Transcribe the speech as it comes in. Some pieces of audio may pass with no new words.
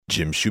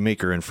Jim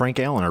Shoemaker and Frank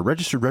Allen are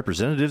registered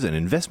representatives and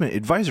investment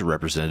advisor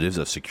representatives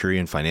of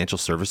Securian Financial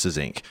Services,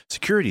 Inc.,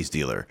 securities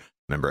dealer,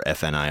 member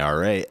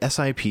FINRA,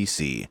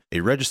 SIPC, a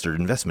registered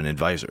investment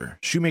advisor.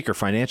 Shoemaker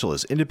Financial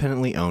is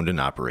independently owned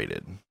and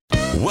operated.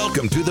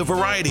 Welcome to the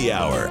Variety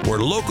Hour, where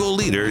local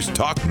leaders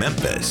talk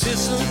Memphis.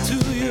 Listen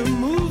to you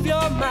move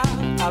your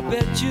mouth. I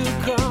bet you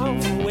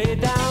come from way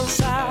down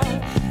south.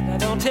 Now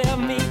don't tell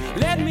me,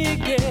 let me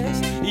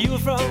guess, you're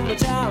from the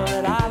town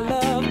that I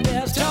love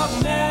best. Talk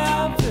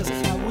Memphis,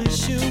 I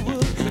wish you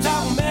would.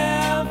 Talk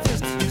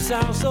Memphis, you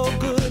sound so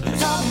good.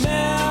 Talk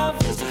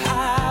Memphis,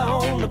 high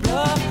on the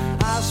bluff.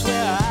 I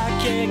swear I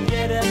can't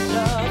get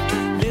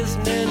enough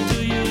listening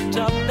to you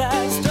talk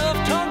that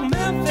stuff. Talk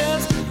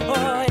Memphis,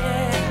 oh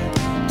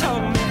yeah,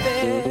 talk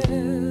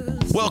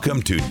Memphis.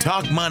 Welcome to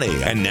Talk Money.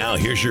 And now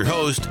here's your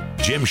host,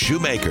 Jim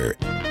Shoemaker.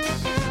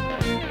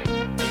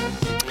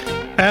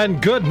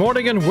 And good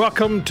morning and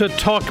welcome to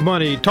Talk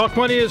Money. Talk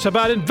Money is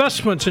about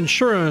investments,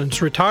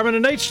 insurance, retirement,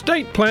 and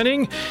estate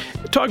planning.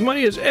 Talk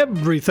Money is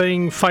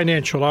everything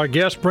financial. Our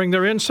guests bring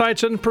their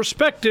insights and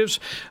perspectives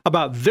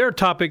about their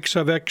topics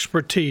of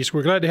expertise.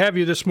 We're glad to have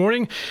you this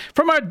morning.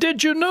 From our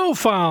Did You Know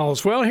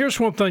files, well, here's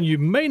one thing you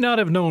may not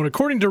have known.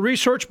 According to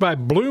research by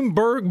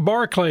Bloomberg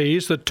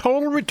Barclays, the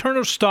total return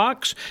of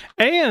stocks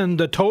and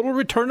the total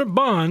return of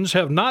bonds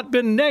have not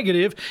been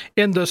negative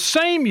in the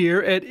same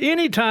year at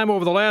any time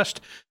over the last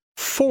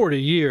 40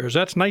 years.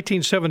 That's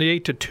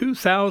 1978 to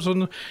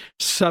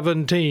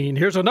 2017.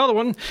 Here's another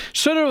one.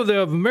 Center of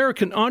the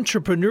American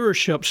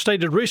Entrepreneurship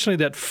stated recently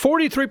that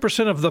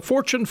 43% of the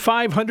Fortune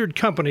 500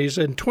 companies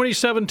in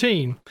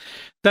 2017,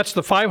 that's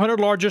the 500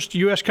 largest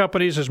U.S.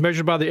 companies as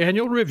measured by the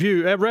annual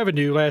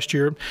revenue last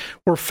year,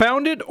 were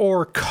founded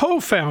or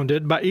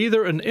co-founded by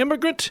either an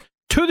immigrant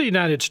to the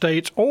United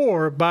States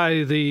or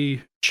by the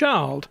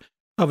child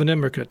of an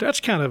immigrant. That's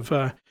kind of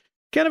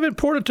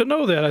important to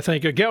know that, I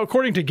think.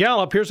 According to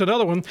Gallup, here's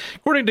another one.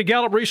 According to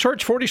Gallup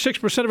research,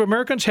 46% of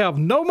Americans have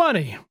no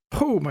money.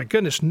 Oh, my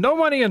goodness. No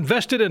money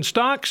invested in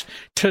stocks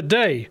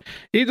today,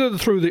 either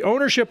through the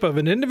ownership of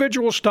an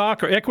individual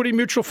stock or equity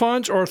mutual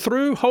funds or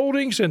through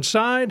holdings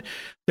inside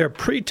their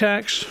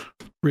pre-tax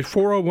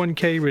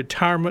 401k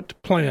retirement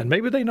plan.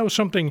 Maybe they know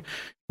something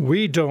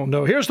we don't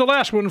know. Here's the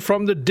last one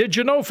from the Did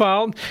You Know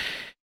file.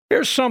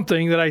 Here's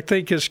something that I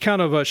think is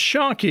kind of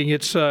shocking.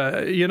 It's,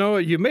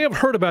 you may have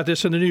heard about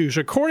this in the news.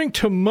 According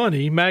to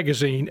Money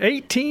magazine,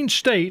 18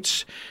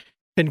 states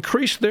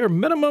increased their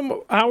minimum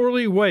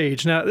hourly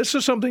wage. Now, this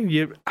is something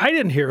I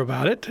didn't hear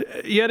about it,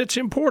 yet it's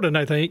important,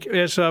 I think.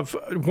 As of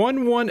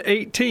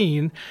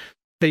 1/1/18,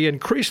 they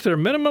increased their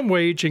minimum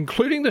wage,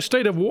 including the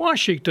state of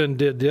Washington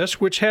did this,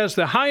 which has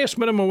the highest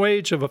minimum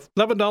wage of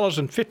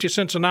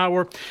 $11.50 an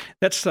hour.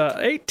 That's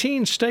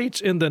 18 states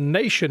in the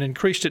nation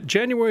increased it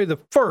January the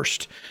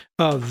 1st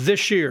of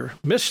this year.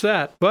 Missed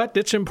that, but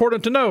it's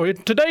important to know. In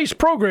today's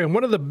program,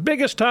 one of the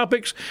biggest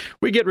topics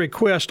we get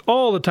requests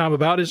all the time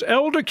about is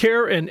elder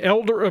care and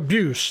elder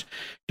abuse.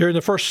 During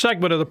the first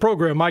segment of the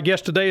program, my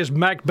guest today is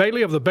Mac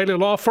Bailey of the Bailey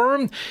Law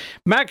Firm.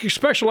 Mac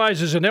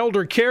specializes in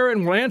elder care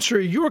and will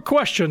answer your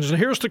questions. And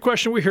here's the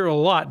question we hear a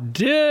lot.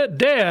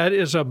 Dad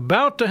is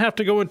about to have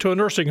to go into a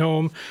nursing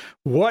home.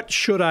 What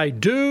should I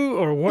do,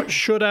 or what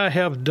should I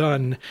have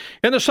done?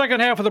 In the second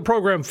half of the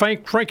program,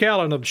 Frank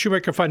Allen of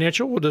Shoemaker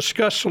Financial will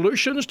discuss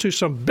solutions to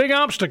some big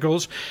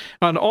obstacles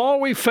on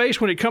all we face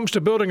when it comes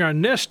to building our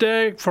nest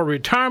egg for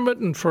retirement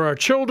and for our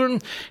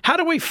children. How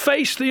do we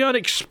face the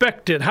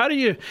unexpected? How do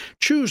you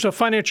choose a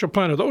financial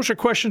planner? Those are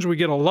questions we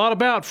get a lot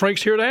about.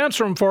 Frank's here to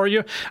answer them for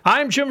you.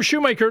 I'm Jim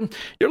Shoemaker.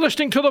 You're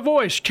listening to The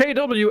Voice,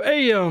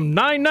 KWAM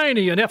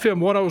 990 and FM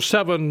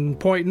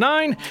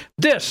 107.9.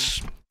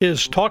 This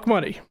is Talk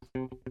Money.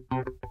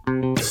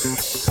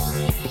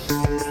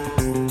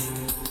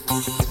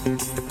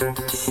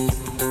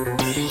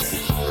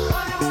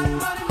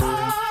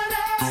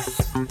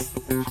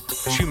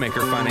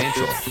 Shoemaker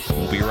Financial.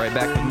 We'll be right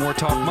back with more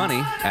Talk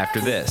Money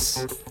after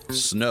this.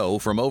 Snow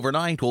from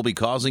overnight will be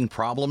causing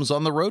problems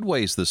on the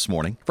roadways this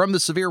morning. From the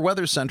Severe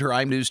Weather Center,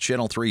 I'm News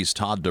Channel 3's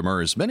Todd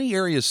Demers. Many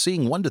areas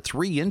seeing 1 to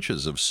 3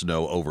 inches of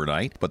snow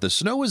overnight, but the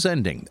snow is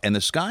ending and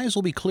the skies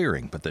will be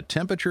clearing, but the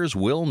temperatures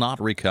will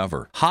not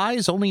recover.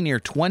 Highs only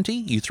near 20.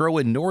 You throw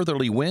in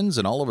northerly winds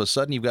and all of a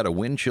sudden you've got a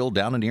wind chill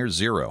down to near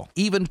 0.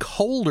 Even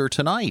colder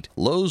tonight.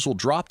 Lows will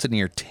drop to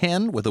near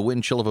 10 with a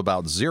wind chill of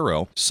about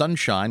 0.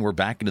 Sunshine, we're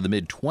back into the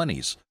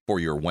mid-20s. For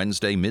your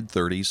Wednesday,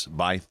 mid-30s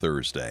by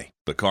Thursday.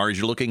 The cars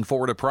you're looking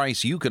for at a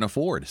price you can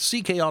afford.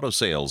 CK Auto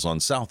Sales on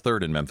South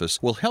 3rd in Memphis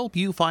will help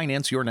you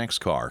finance your next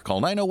car.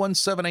 Call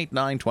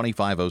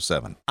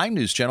 901-789-2507. I'm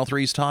News Channel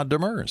 3's Todd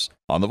Demers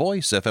on The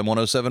Voice, FM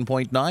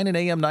 107.9 and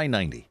AM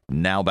 990.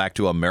 Now back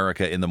to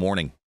America in the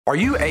Morning. Are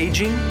you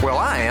aging? Well,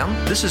 I am.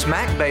 This is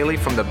Mac Bailey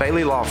from the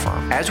Bailey Law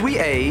Firm. As we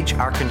age,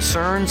 our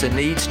concerns and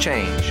needs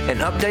change. An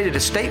updated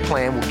estate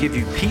plan will give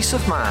you peace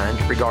of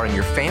mind regarding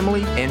your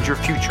family and your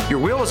future. Your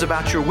will is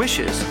about your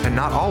wishes and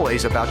not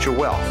always about your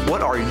wealth.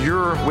 What are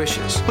your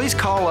wishes? Please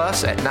call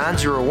us at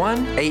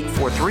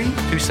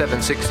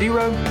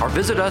 901-843-2760 or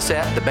visit us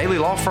at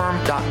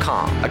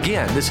thebaileylawfirm.com.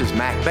 Again, this is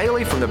Mac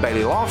Bailey from the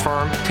Bailey Law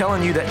Firm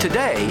telling you that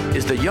today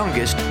is the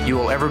youngest you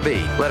will ever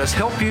be. Let us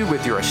help you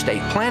with your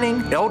estate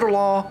planning, elder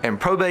law,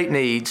 and probate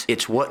needs.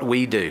 It's what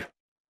we do.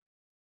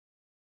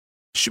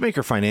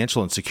 Shoemaker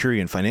Financial and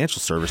Securian Financial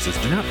Services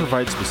do not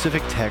provide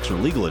specific tax or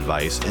legal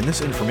advice, and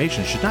this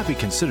information should not be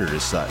considered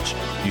as such.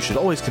 You should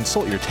always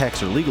consult your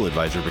tax or legal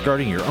advisor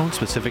regarding your own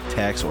specific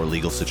tax or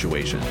legal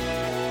situation.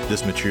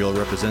 This material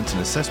represents an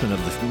assessment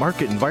of the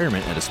market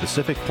environment at a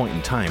specific point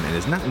in time and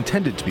is not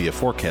intended to be a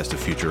forecast of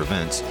future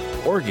events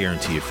or a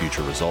guarantee of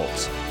future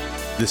results.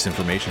 This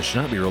information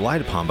should not be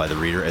relied upon by the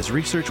reader as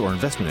research or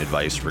investment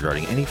advice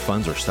regarding any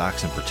funds or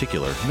stocks in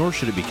particular, nor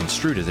should it be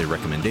construed as a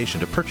recommendation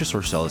to purchase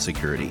or sell a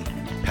security.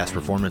 Past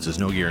performance is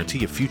no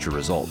guarantee of future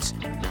results.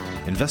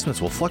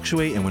 Investments will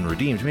fluctuate and when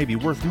redeemed may be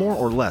worth more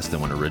or less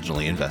than when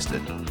originally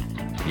invested.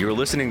 You're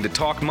listening to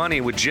Talk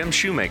Money with Jim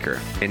Shoemaker.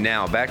 And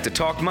now back to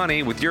Talk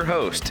Money with your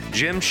host,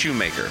 Jim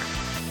Shoemaker.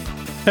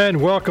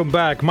 And welcome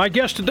back. My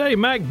guest today,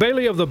 Mac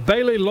Bailey of the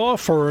Bailey Law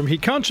Firm. He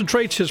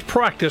concentrates his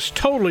practice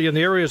totally in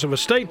the areas of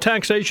estate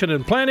taxation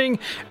and planning,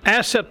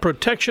 asset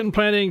protection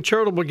planning,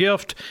 charitable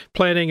gift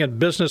planning, and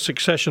business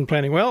succession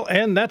planning. Well,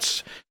 and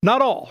that's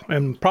not all.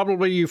 And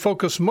probably you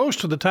focus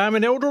most of the time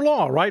in elder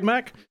law, right,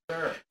 Mac?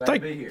 Sir, glad to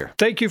be here.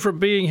 Thank you for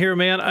being here,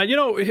 man.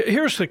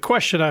 Here's the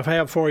question I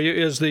have for you: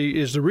 is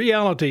the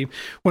reality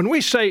when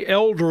we say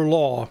elder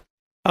law?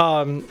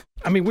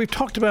 We've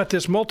talked about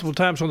this multiple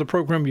times on the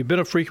program. You've been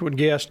a frequent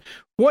guest.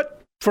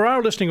 What, for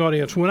our listening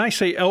audience, when I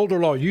say elder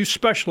law, you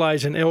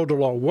specialize in elder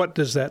law. What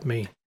does that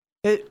mean?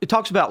 It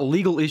talks about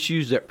legal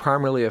issues that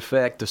primarily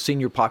affect the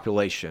senior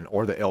population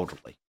or the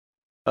elderly,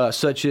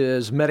 such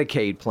as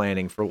Medicaid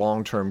planning for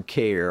long-term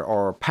care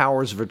or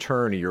powers of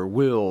attorney or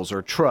wills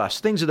or trusts,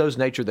 things of those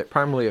nature that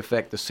primarily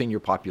affect the senior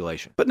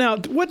population. But now,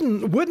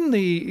 wouldn't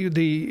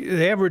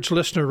the average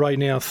listener right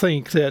now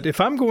think that if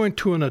I'm going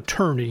to an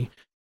attorney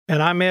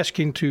and I'm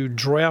asking to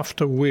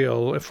draft a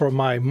will for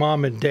my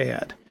mom and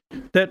dad,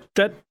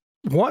 that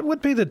what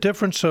would be the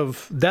difference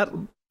of that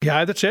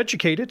guy that's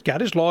educated,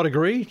 got his law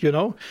degree,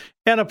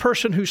 and a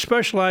person who's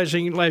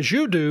specializing, as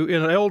you do,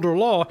 in elder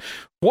law?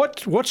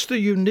 What's the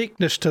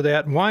uniqueness to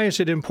that? Why is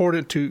it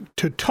important to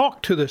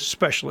talk to the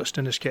specialist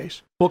in this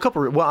case?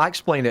 Well, I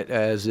explain it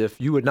as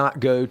if you would not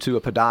go to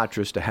a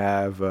podiatrist to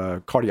have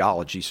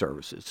cardiology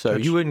services. So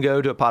you wouldn't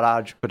go to a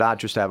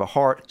podiatrist to have a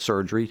heart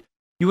surgery.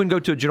 You wouldn't go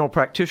to a general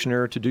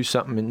practitioner to do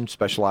something in a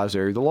specialized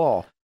area of the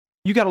law.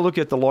 You got to look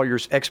at the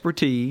lawyer's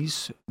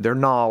expertise, their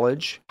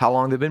knowledge, how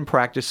long they've been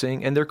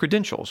practicing, and their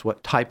credentials,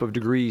 what type of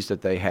degrees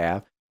that they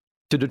have,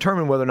 to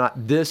determine whether or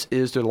not this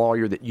is the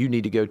lawyer that you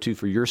need to go to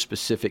for your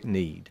specific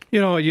need.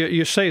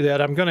 You say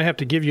that. I'm going to have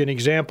to give you an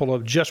example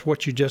of just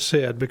what you just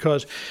said,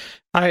 because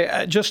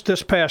I just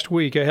this past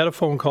week I had a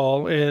phone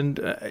call, and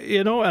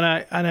they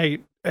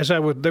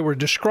were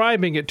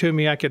describing it to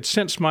me, I could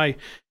sense my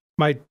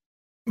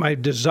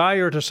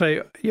desire to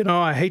say,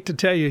 I hate to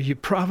tell you, you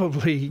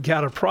probably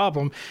got a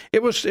problem.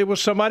 It was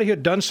somebody who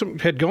had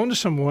gone to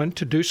someone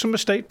to do some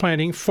estate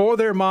planning for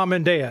their mom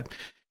and dad,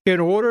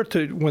 in order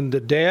to, when the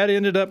dad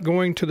ended up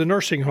going to the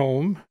nursing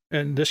home,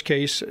 in this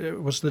case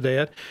it was the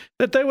dad,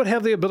 that they would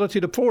have the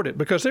ability to afford it,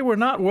 because they were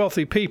not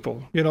wealthy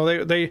people.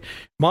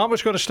 Mom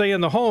was going to stay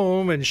in the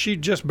home, and she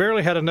just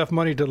barely had enough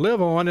money to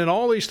live on, and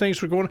all these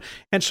things were going,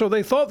 and so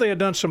they thought they had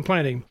done some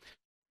planning.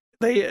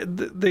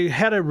 They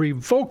had a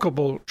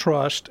revocable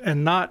trust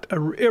and not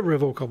an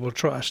irrevocable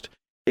trust.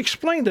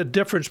 Explain the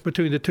difference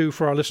between the two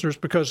for our listeners,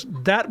 because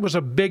that was a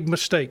big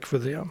mistake for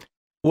them.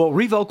 Well,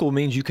 revocable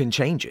means you can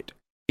change it.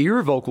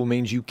 Irrevocable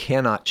means you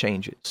cannot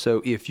change it.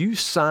 So if you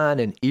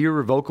sign an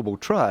irrevocable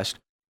trust,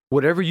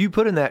 whatever you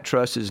put in that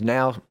trust is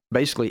now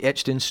basically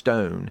etched in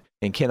stone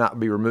and cannot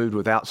be removed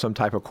without some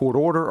type of court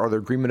order or the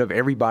agreement of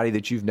everybody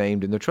that you've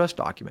named in the trust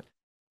document.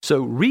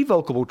 So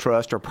revocable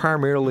trusts are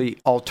primarily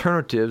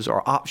alternatives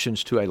or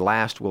options to a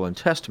last will and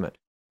testament.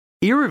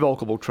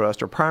 Irrevocable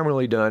trusts are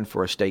primarily done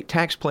for estate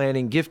tax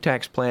planning, gift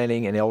tax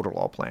planning, and elder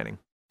law planning.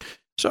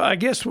 So I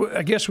guess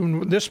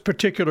in this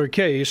particular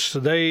case,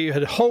 they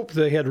had hoped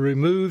they had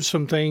removed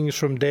some things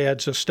from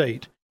Dad's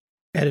estate.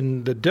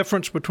 And the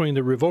difference between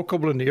the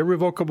revocable and the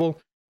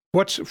irrevocable,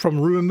 what's from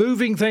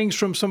removing things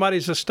from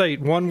somebody's estate?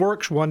 One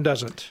works, one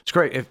doesn't. It's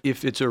great.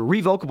 If it's a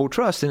revocable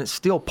trust, then it's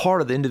still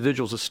part of the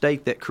individual's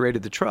estate that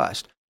created the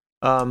trust.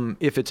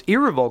 If it's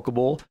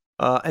irrevocable,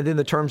 and then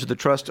the terms of the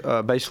trust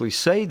basically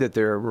say that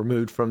they're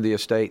removed from the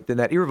estate, then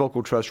that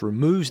irrevocable trust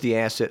removes the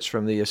assets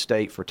from the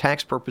estate for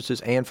tax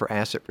purposes and for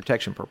asset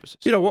protection purposes.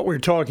 You know, what we're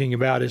talking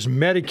about is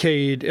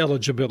Medicaid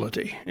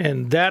eligibility,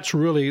 and that's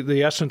really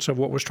the essence of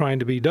what was trying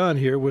to be done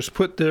here, was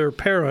put their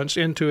parents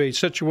into a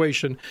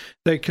situation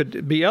they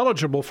could be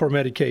eligible for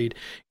Medicaid.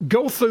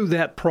 Go through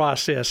that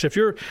process.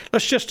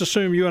 Let's just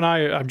assume you and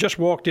I've just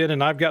walked in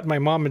and I've got my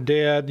mom and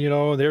dad,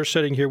 they're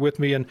sitting here with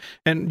me,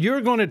 and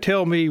you're going to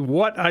tell me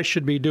what I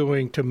should be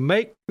doing to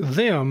make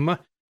them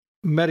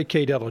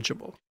Medicaid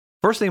eligible.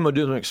 First thing I'm going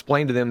to do is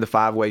explain to them the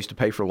 5 ways to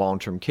pay for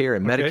long-term care,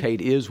 and Okay.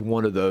 Medicaid is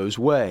one of those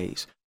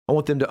ways. I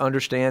want them to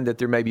understand that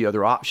there may be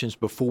other options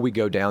before we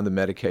go down the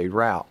Medicaid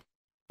route.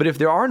 But if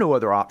there are no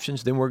other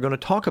options, then we're going to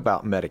talk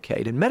about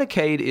Medicaid. And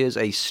Medicaid is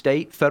a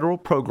state federal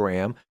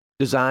program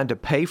designed to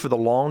pay for the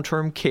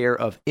long-term care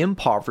of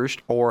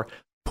impoverished or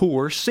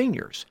poor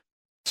seniors.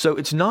 So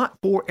it's not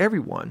for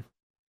everyone.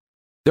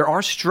 There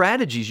are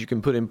strategies you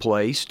can put in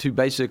place to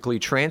basically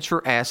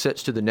transfer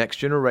assets to the next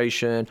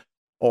generation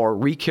or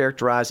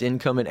recharacterize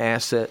income and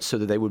assets so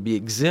that they would be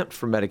exempt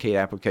from Medicaid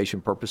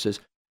application purposes.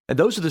 And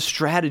those are the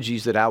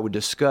strategies that I would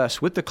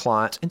discuss with the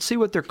clients and see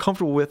what they're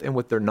comfortable with and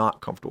what they're not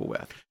comfortable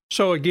with.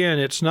 So again,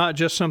 it's not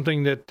just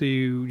something that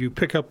you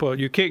pick up.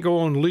 You can't go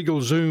on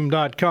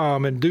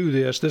LegalZoom.com and do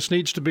this. This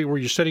needs to be where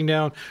you're sitting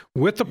down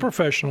with the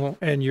professional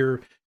and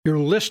you're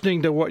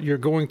listening to what you're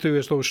going through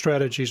as those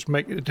strategies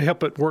to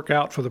help it work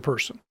out for the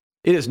person.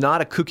 It is not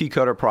a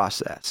cookie-cutter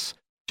process.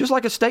 Just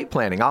like estate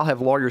planning, I'll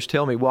have lawyers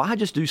tell me, well, I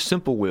just do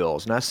simple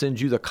wills and I send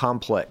you the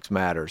complex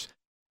matters.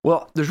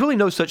 Well, there's really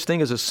no such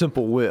thing as a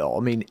simple will.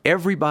 I mean,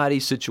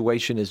 everybody's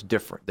situation is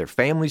different. Their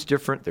family's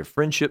different, their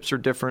friendships are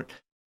different,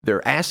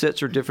 their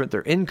assets are different,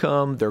 their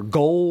income, their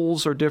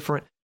goals are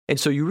different. And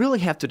so you really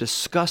have to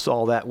discuss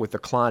all that with the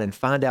client and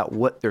find out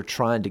what they're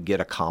trying to get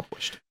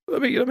accomplished.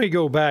 Let me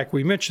go back.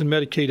 We mentioned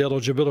Medicaid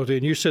eligibility,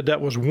 and you said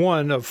that was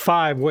one of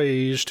 5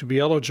 ways to be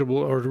eligible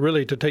or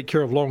really to take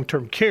care of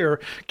long-term care.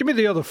 Give me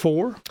the other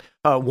 4.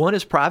 One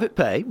is private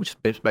pay, which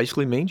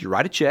basically means you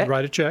write a check.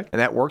 Write a check. And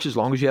that works as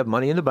long as you have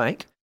money in the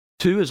bank.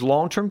 2 is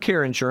long-term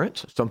care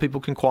insurance. Some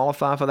people can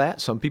qualify for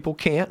that. Some people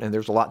can't. And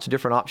there's lots of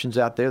different options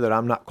out there that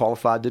I'm not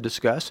qualified to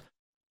discuss.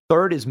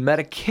 3rd is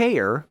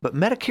Medicare, but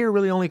Medicare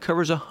really only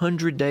covers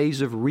 100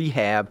 days of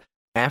rehab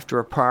after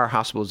a prior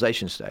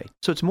hospitalization stay.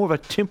 So it's more of a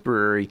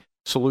temporary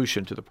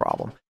solution to the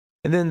problem.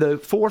 And then the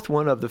 4th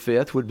one of the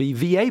 5th would be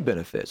VA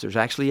benefits. There's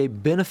actually a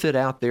benefit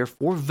out there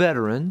for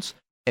veterans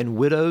and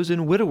widows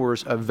and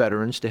widowers of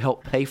veterans to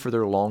help pay for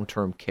their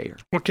long-term care.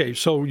 Okay,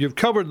 so you've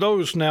covered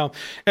those now.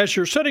 As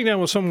you're sitting down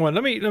with someone,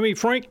 let me,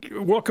 Frank,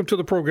 welcome to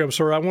the program,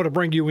 sir. I want to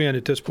bring you in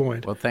at this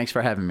point. Well, thanks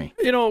for having me.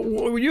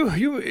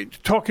 You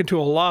talking to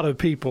a lot of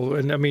people,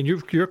 and I mean,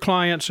 your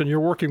clients and you're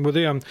working with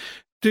them.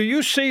 Do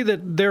you see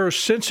that they're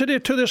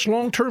sensitive to this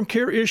long-term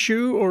care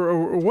issue,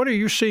 or what are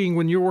you seeing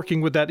when you're working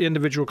with that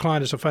individual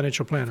client as a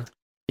financial planner?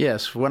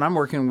 Yes, when I'm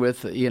working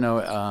with,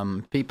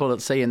 people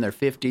that say in their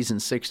 50s and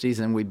 60s,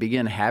 and we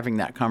begin having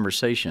that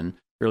conversation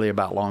really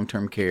about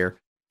long-term care,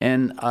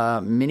 and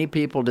many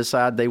people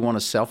decide they want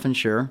to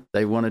self-insure,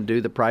 they want to do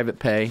the private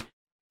pay.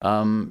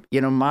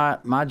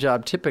 My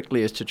job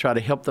typically is to try to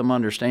help them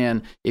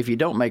understand if you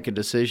don't make a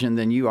decision,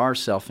 then you are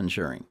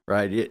self-insuring,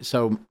 right?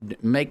 So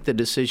make the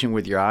decision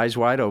with your eyes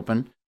wide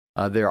open.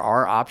 There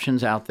are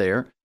options out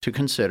there to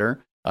consider.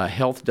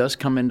 Health does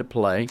come into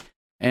play,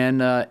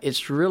 and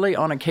it's really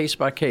on a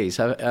case-by-case.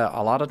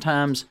 A lot of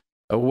times,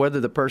 whether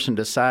the person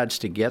decides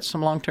to get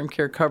some long-term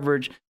care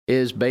coverage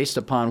is based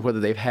upon whether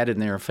they've had it in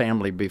their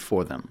family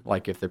before them.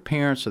 Like if their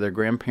parents or their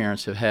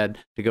grandparents have had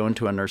to go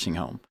into a nursing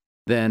home.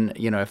 Then,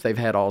 if they've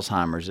had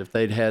Alzheimer's, if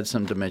they'd had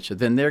some dementia,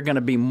 then they're going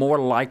to be more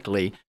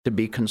likely to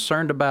be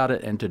concerned about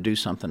it and to do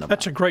something about it.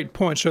 That's a great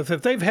point. So if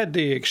they've had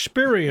the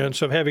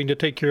experience of having to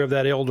take care of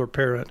that elder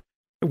parent,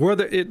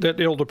 whether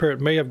that elder parent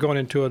may have gone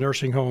into a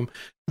nursing home,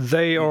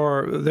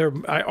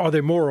 are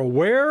they more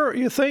aware,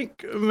 you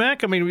think,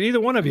 Mac? I mean, either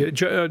one of you,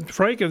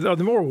 Frank, are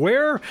they more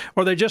aware? Or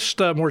are they just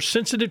more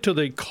sensitive to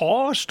the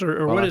cost,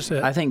 or what is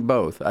that? I think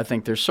both. I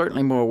think they're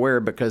certainly more aware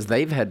because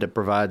they've had to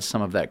provide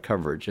some of that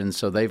coverage. And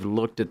so they've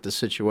looked at the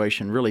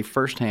situation really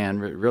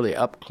firsthand, really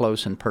up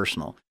close and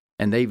personal.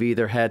 And they've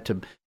either had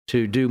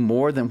to do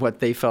more than what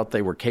they felt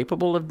they were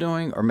capable of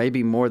doing, or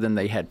maybe more than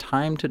they had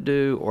time to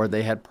do, or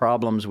they had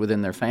problems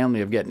within their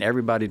family of getting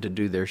everybody to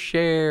do their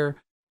share,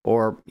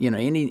 or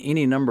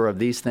any number of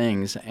these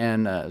things.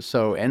 And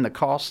and the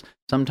cost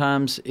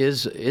sometimes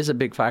is a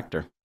big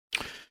factor.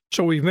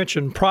 So we've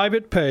mentioned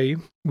private pay,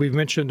 we've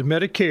mentioned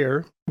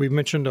Medicare, we've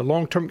mentioned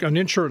an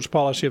insurance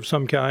policy of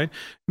some kind,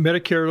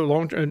 Medicare,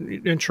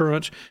 long-term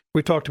insurance.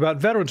 We talked about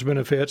veterans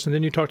benefits, and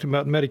then you talked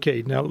about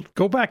Medicaid. Now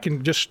go back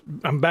and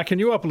I'm backing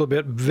you up a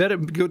little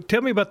bit.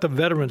 Tell me about the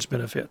veterans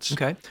benefits.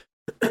 Okay.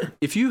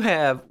 If you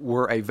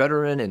were a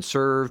veteran and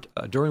served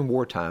during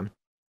wartime,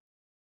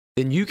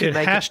 then you can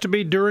It has to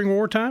be during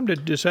wartime?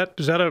 Is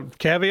that a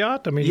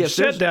caveat? I mean, yes,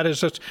 you said that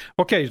is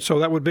okay, so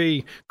that would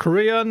be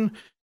Korean,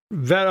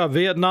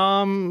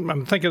 Vietnam.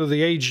 I'm thinking of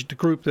the age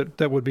group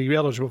that would be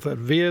eligible for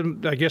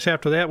that. I guess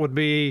after that would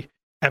be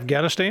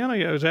Afghanistan.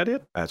 Is that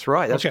it? That's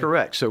right. That's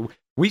correct. So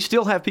we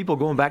still have people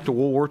going back to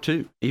World War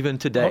II, even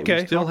today.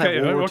 Okay. We still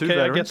have World War II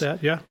veterans. I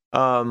get that, yeah.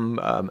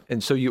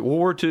 And so World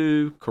War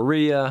II,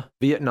 Korea,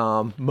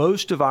 Vietnam,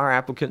 most of our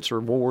applicants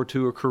are World War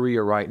II or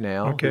Korea right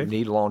now who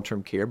need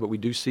long-term care, but we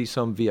do see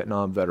some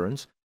Vietnam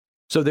veterans.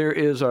 So there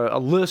is a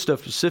list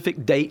of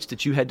specific dates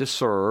that you had to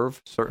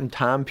serve, certain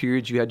time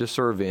periods you had to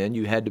serve in.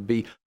 You had to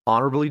be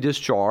honorably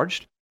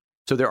discharged.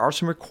 So there are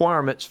some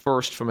requirements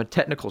first from a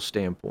technical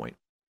standpoint.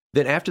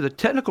 Then after the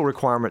technical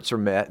requirements are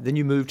met, then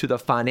you move to the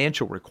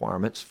financial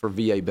requirements for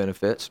VA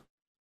benefits.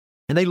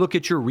 And they look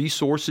at your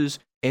resources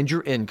and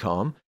your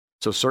income.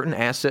 So certain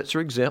assets are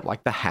exempt,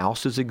 like the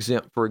house is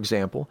exempt, for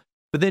example.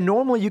 But then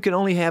normally you can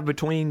only have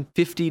between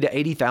 $50,000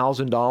 to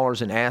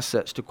 $80,000 in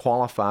assets to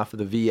qualify for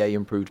the VA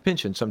improved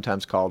pension,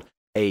 sometimes called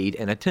aid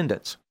and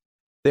attendance.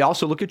 They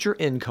also look at your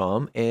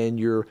income and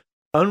your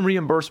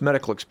unreimbursed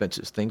medical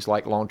expenses, things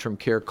like long-term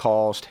care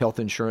costs, health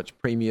insurance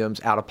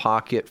premiums,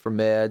 out-of-pocket for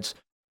meds.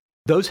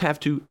 Those have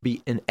to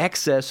be in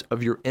excess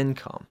of your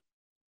income.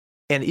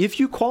 And if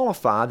you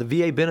qualify, the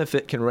VA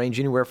benefit can range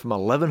anywhere from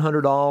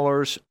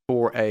 $1,100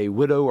 for a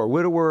widow or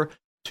widower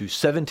to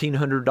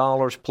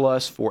 $1,700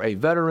 plus for a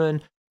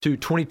veteran to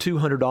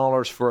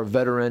 $2,200 for a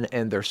veteran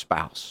and their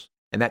spouse.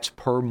 And that's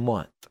per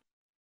month.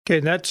 Okay,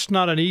 that's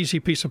not an easy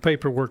piece of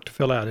paperwork to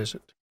fill out, is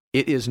it?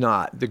 It is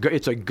not.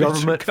 It's a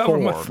government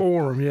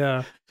form,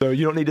 yeah. So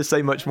you don't need to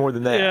say much more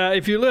than that. Yeah,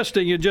 if you're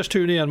listening, you just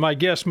tune in. My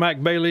guests,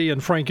 Mac Bailey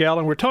and Frank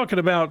Allen, we're talking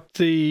about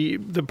the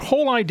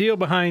whole idea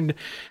behind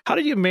how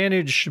do you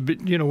manage,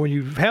 when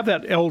you have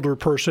that elder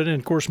person, and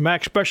of course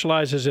Mac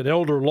specializes in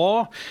elder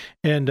law,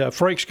 and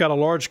Frank's got a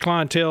large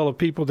clientele of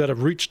people that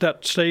have reached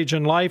that stage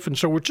in life, and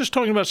so we're just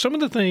talking about some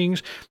of the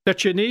things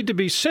that you need to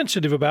be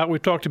sensitive about.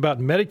 We've talked about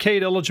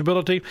Medicaid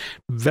eligibility,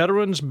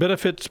 veterans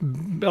benefits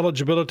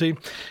eligibility.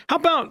 How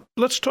about,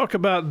 let's talk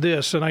about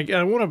this, and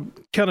I want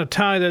to kind of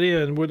tie that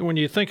in when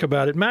you think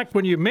about it. Mac,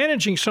 when you're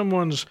managing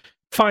someone's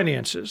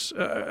finances,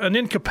 an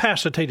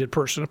incapacitated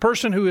person, a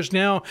person who is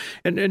now,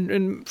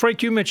 and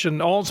Frank, you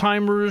mentioned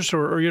Alzheimer's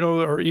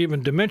or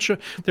even dementia,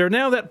 they're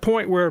now at that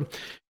point where,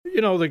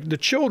 the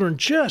children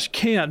just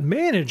can't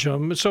manage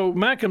them. So,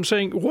 Mac, I'm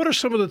saying, what are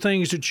some of the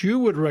things that you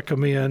would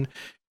recommend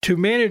to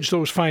manage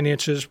those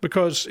finances?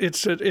 Because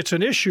it's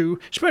an issue,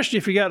 especially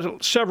if you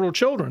got several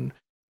children.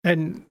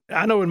 And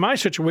I know in my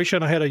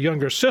situation, I had a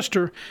younger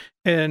sister,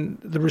 and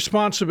the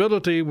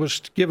responsibility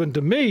was given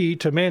to me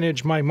to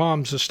manage my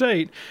mom's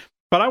estate.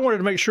 But I wanted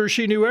to make sure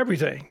she knew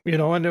everything,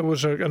 and it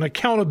was an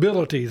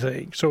accountability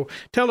thing. So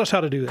tell us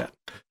how to do that.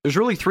 There's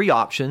really three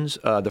options.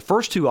 The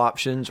first two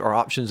options are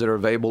options that are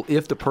available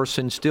if the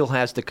person still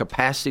has the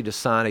capacity to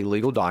sign a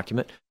legal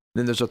document.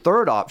 Then there's a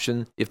third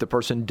option if the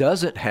person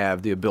doesn't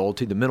have the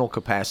ability, the mental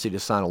capacity to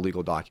sign a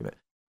legal document.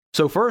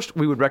 So first,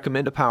 we would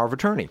recommend a power of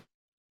attorney.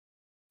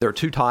 There are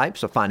two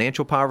types, a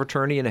financial power of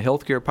attorney and a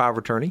healthcare power of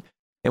attorney.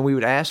 And we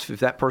would ask if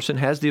that person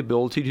has the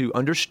ability to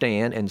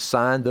understand and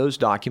sign those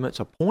documents,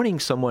 appointing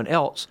someone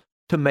else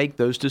to make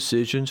those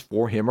decisions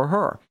for him or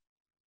her.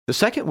 The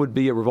second would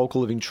be a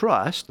revocable living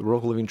trust. The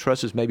revocable living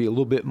trust is maybe a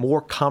little bit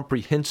more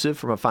comprehensive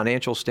from a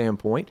financial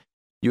standpoint.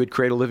 You would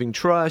create a living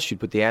trust, you'd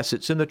put the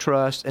assets in the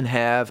trust, and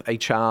have a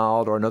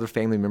child or another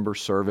family member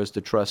serve as the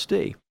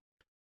trustee.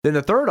 Then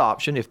the third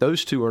option, if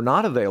those two are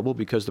not available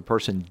because the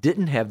person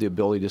didn't have the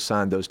ability to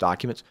sign those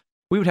documents,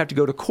 we would have to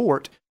go to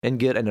court and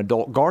get an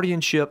adult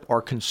guardianship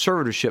or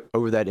conservatorship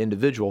over that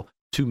individual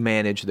to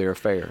manage their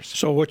affairs.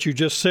 So what you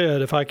just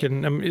said, if I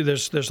can,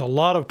 there's a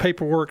lot of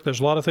paperwork, there's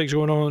a lot of things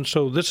going on.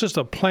 So this is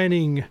the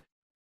planning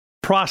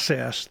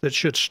process that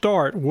should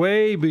start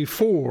way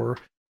before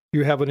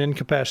you have an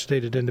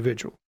incapacitated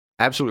individual.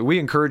 Absolutely. We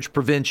encourage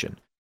prevention.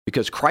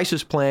 Because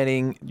crisis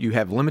planning, you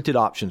have limited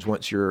options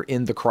once you're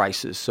in the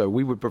crisis. So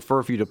we would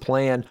prefer for you to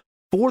plan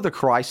for the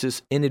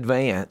crisis in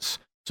advance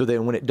so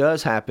that when it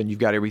does happen, you've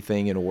got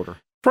everything in order.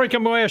 Frank,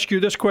 I'm going to ask you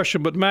this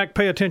question, but Mac,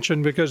 pay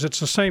attention because it's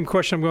the same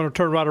question I'm going to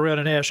turn right around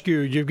and ask you.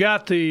 You've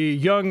got the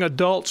young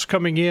adults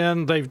coming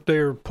in.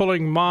 They're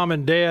pulling mom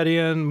and dad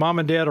in. Mom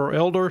and dad are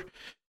elder.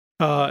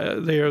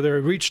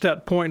 They're reached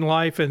that point in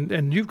life,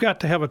 and you've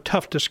got to have a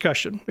tough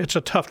discussion. It's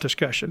a tough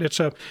discussion.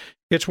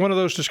 It's one of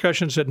those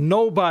discussions that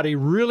nobody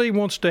really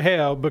wants to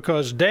have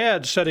because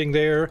dad's sitting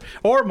there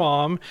or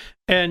mom,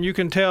 and you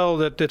can tell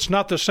that it's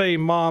not the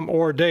same mom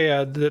or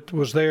dad that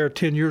was there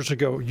 10 years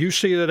ago. You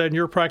see that in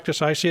your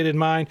practice. I see it in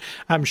mine.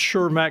 I'm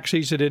sure Mac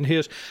sees it in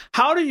his.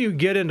 How do you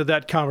get into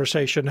that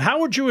conversation? How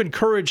would you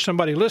encourage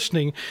somebody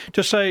listening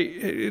to say,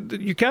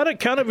 you got to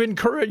kind of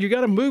encourage, you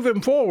got to move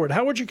them forward?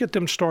 How would you get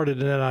them started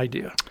in that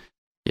idea?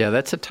 Yeah,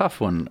 that's a tough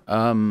one.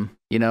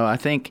 I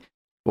think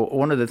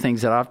one of the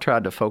things that I've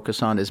tried to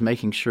focus on is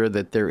making sure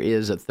that there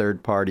is a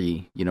third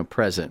party,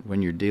 present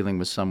when you're dealing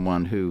with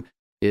someone who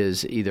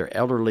is either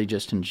elderly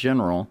just in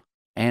general,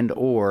 and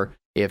or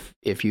if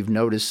you've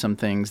noticed some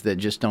things that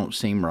just don't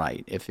seem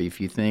right. If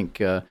you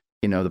think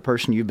the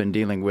person you've been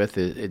dealing with,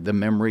 the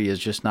memory is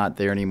just not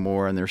there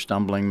anymore, and they're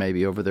stumbling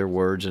maybe over their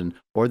words,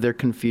 or they're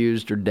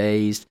confused or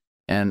dazed.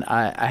 And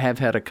I have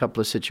had a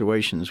couple of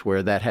situations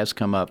where that has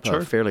come up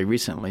fairly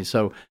recently.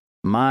 So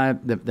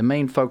the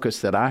main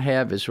focus that I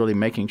have is really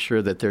making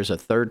sure that there's a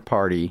third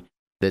party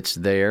that's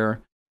there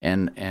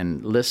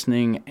and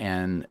listening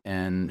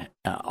and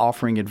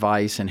offering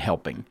advice and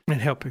helping.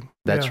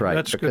 That's right.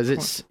 That's because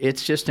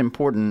it's just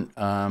important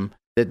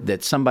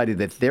that somebody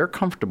that they're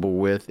comfortable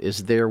with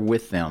is there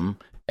with them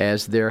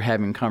as they're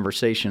having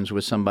conversations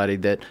with somebody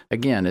that,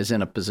 again, is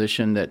in a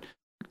position that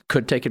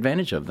could take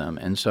advantage of them.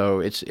 And so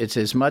it's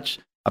as much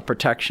a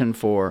protection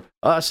for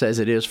us as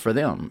it is for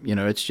them.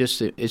 It's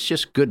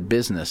just good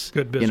business.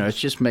 Good business. It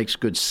just makes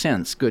good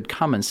sense, good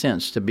common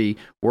sense to be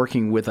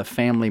working with a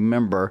family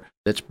member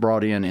that's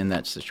brought in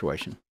that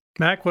situation.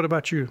 Mac, what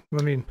about you?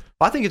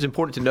 I think it's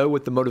important to know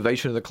what the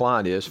motivation of the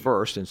client is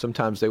first, and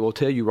sometimes they will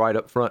tell you right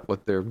up front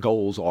what their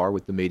goals are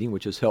with the meeting,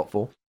 which is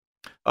helpful.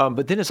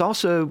 But then it's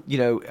also,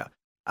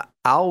 I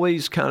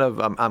always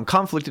I'm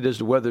conflicted as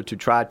to whether to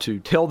try to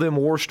tell them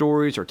war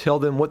stories or tell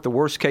them what the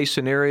worst case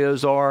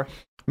scenarios are.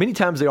 Many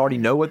times they already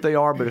know what they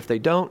are, but if they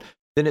don't,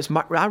 then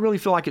I really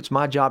feel like it's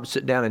my job to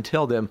sit down and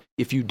tell them,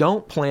 if you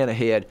don't plan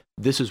ahead,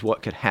 this is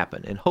what could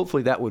happen. And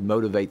hopefully that would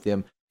motivate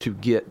them to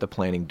get the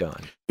planning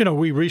done.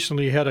 We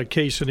recently had a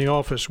case in the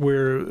office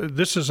where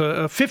this is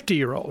a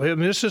 50-year-old.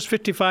 This is a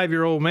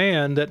 55-year-old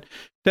man that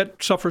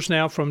suffers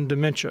now from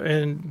dementia.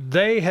 And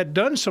they had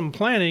done some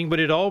planning, but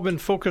it had all been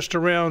focused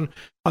around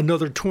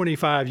another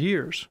 25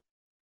 years.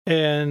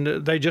 And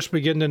they just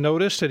began to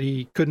notice that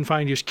he couldn't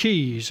find his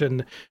keys.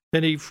 And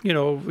then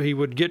he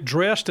would get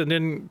dressed and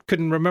then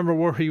couldn't remember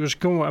where he was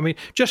going.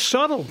 Just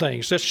subtle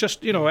things. That's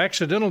just,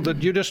 accidental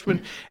that you just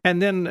went.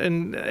 And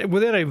then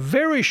within a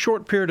very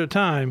short period of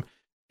time,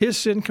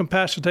 his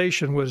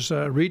incapacitation was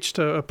reached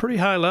a pretty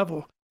high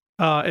level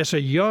as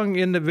a young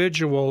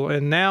individual.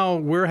 And now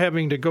we're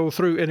having to go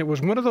through. And it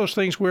was one of those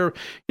things where,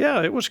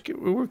 we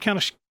were kind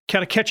of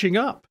catching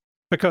up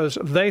because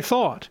they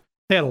thought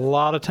they had a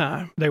lot of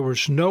time. There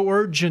was no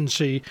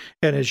urgency,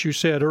 and as you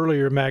said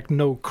earlier, Mac,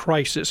 no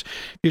crisis.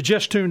 If you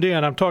just tuned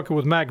in, I'm talking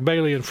with Mac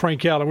Bailey and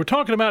Frank Allen. We're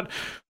talking about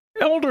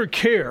elder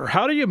care.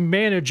 How do you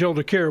manage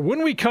elder care?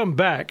 When we come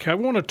back, I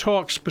want to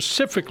talk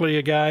specifically,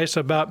 guys,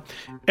 about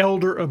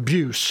elder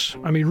abuse.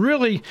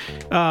 Really,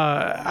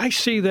 I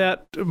see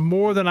that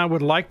more than I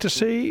would like to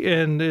see,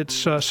 and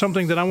it's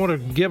something that I want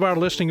to give our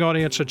listening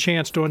audience a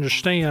chance to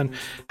understand.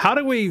 How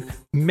do we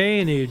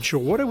manage, or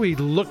what do we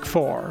look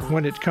for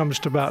when it comes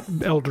to about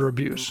elder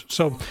abuse?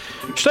 So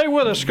stay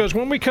with us, because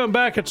when we come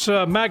back, it's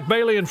Mac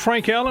Bailey and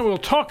Frank Allen. We'll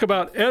talk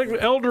about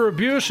elder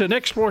abuse and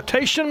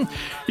exploitation.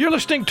 You're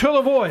listening to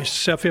The Voice,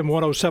 FM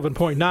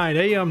 107.9,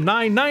 AM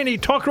 990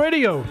 Talk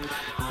Radio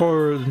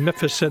for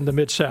Memphis and the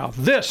Mid-South.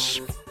 This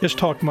is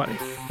Talk Money.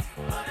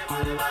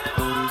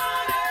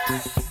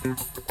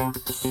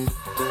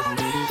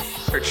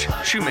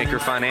 Shoemaker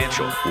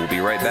Financial. We'll be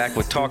right back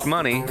with Talk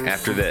Money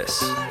after this.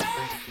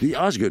 The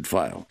Osgood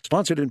File,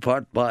 sponsored in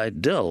part by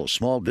Dell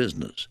Small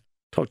Business.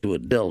 Talk to a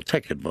Dell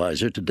Tech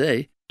Advisor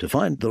today to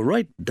find the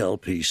right Dell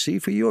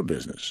PC for your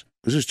business.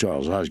 This is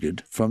Charles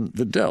Osgood from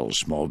the Dell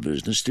Small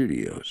Business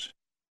Studios.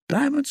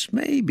 Diamonds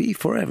may be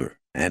forever,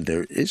 and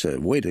there is a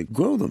way to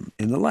grow them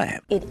in the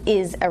lab. It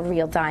is a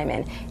real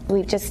diamond.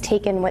 We've just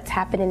taken what's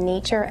happened in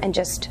nature and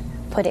just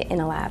put it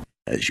in a lab.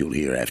 As you'll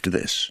hear after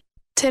this.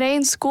 Today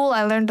in school,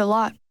 I learned a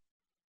lot.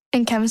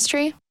 In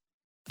chemistry,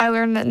 I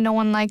learned that no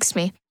one likes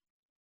me.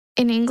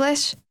 In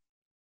English,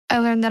 I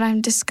learned that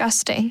I'm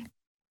disgusting.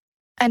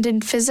 And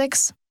in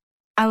physics,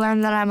 I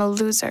learned that I'm a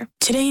loser.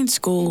 Today in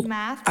school,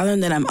 math, I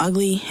learned that I'm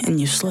ugly and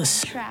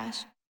useless.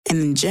 Trash. And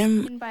in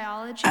gym, In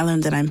biology, I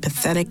learned that I'm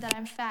pathetic that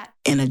I'm fat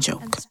and a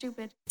joke. and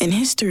stupid. In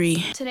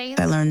history, Today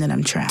I learned that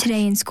I'm trash.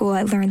 Today in school,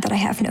 I learned that I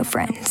have no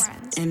friends.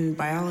 In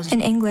biology, In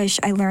English,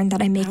 I learned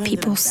that I I make learned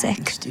people that I'm fat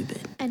and sick.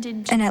 stupid. And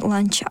in And at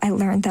lunch, I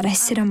learned that I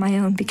sit on my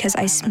own because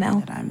I smell.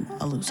 That I'm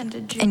a loser. and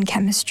in In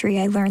chemistry,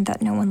 I learned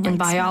that no one likes In me.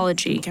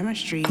 biology,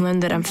 Chemistry, I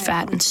learned that I'm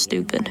fat and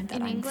stupid.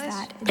 In English,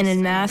 And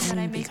in math, that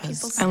I make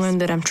people I learned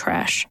that I'm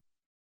trash.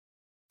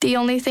 The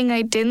only thing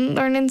I didn't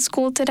learn in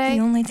school today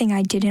The only thing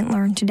I didn't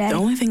learn today the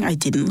only thing I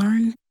didn't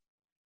learn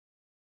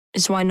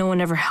is why no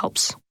one ever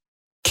helps.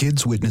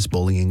 Kids witness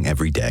bullying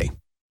every day.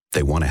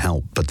 They want to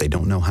help, but they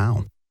don't know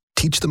how.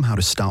 Teach them how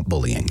to stop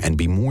bullying and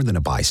be more than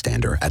a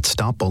bystander at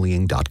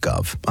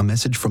stopbullying.gov. A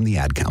message from the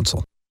Ad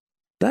Council.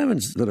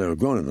 Diamonds that are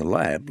grown in the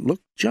lab look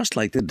just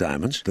like the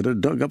diamonds that are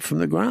dug up from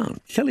the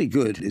ground. Kelly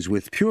Good is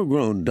with Pure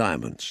Grown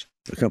Diamonds,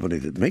 the company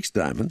that makes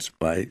diamonds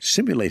by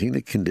simulating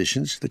the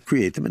conditions that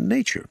create them in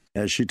nature.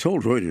 As she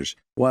told Reuters,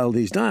 while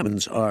these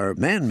diamonds are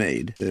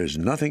man-made, there's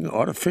nothing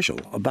artificial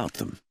about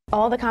them.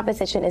 All the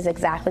composition is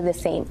exactly the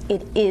same.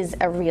 It is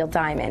a real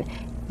diamond.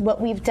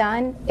 What we've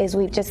done is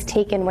we've just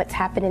taken what's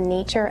happened in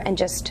nature and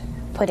just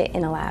put it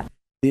in a lab.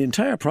 The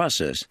entire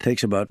process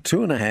takes about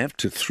 2.5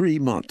 to 3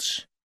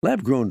 months.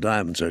 Lab-grown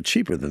diamonds are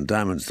cheaper than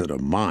diamonds that are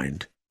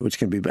mined, which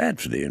can be bad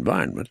for the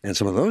environment, and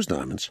some of those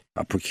diamonds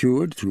are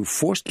procured through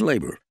forced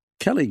labor.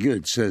 Kelly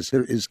Good says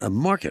there is a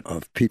market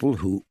of people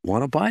who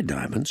want to buy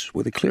diamonds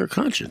with a clear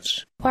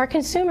conscience. Our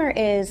consumer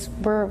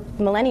we're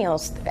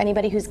millennials.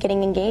 Anybody who's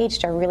getting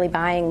engaged are really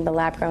buying the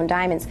lab-grown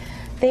diamonds.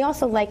 They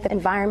also like the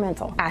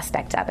environmental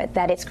aspect of it,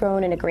 that it's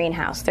grown in a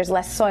greenhouse. There's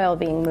less soil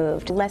being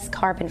moved, less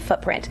carbon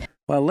footprint.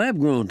 While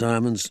lab-grown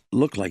diamonds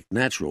look like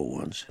natural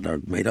ones and are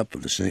made up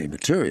of the same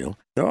material,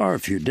 there are a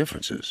few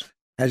differences.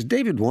 As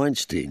David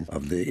Weinstein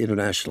of the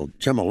International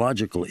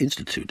Gemological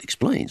Institute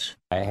explains,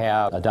 I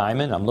have a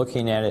diamond, I'm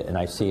looking at it, and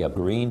I see a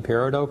green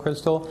peridot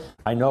crystal.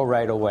 I know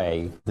right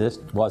away this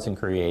wasn't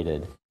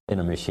created in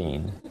a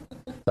machine.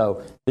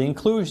 So the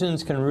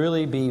inclusions can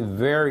really be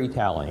very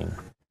telling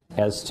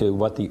as to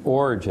what the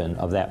origin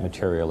of that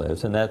material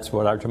is, and that's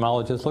what our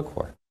gemologists look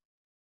for.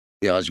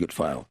 The Osgood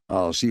File.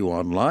 I'll see you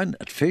online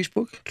at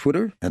Facebook,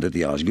 Twitter, and at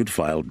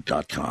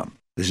theosgoodfile.com.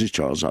 This is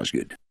Charles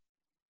Osgood.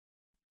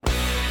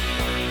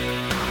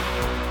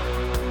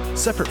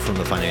 Separate from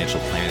the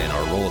financial plan and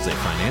our role as a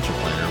financial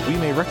planner, we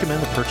may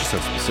recommend the purchase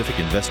of specific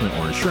investment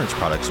or insurance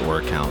products or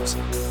accounts.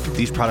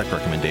 These product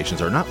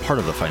recommendations are not part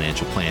of the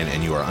financial plan,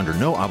 and you are under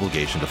no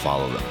obligation to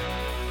follow them.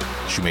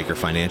 Shoemaker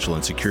Financial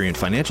and Securian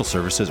Financial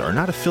Services are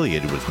not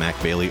affiliated with Mac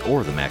Bailey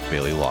or the Mac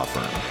Bailey Law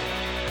Firm.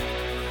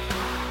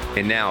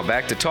 And now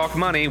back to Talk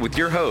Money with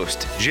your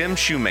host, Jim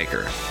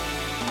Shoemaker.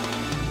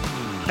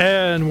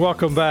 And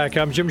welcome back.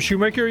 I'm Jim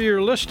Shoemaker.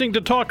 You're listening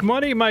to Talk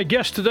Money. My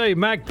guests today,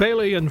 Mac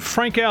Bailey and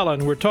Frank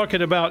Allen. We're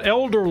talking about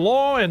elder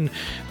law, and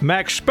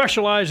Mac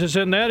specializes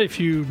in that. If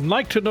you'd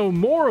like to know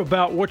more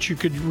about what you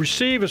could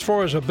receive as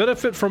far as a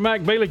benefit from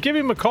Mac Bailey, give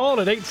him a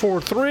call at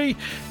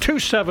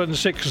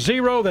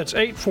 843-2760. That's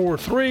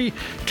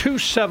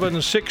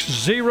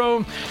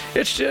 843-2760.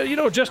 It's,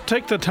 just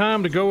take the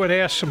time to go and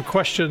ask some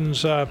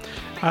questions. Tell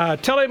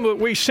him that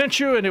we sent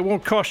you, and it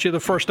won't cost you the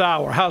first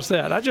hour. How's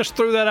that? I just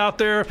threw that out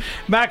there.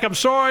 Mac, I'm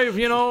sorry,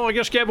 I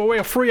just gave away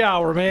a free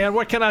hour, man.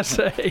 What can I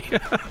say?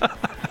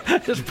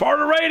 It's part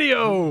of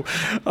radio.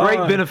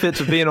 Great benefits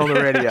of being on the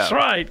radio. That's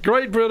right.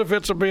 Great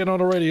benefits of being on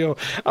the radio.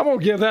 I'm going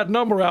to give that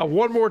number out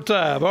one more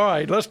time. All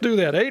right, let's do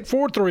that.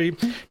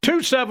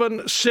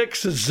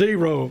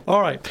 843-2760.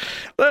 All right.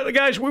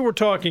 Guys, we were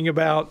talking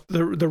about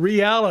the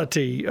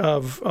reality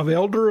of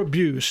elder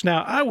abuse.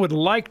 Now, I would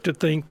like to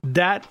think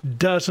that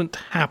doesn't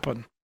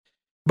happen.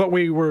 But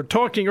we were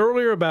talking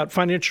earlier about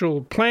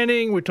financial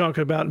planning. We're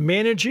talking about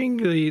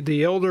managing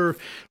the elder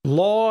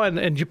law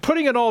and you're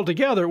putting it all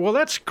together. Well,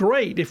 that's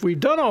great. If we've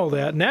done all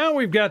that, now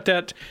we've got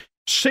that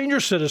senior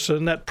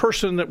citizen, that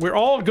person that we're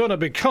all going to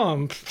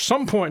become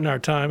some point in our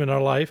time in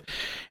our life.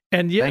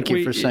 And yet Thank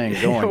you for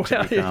saying going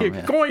to become.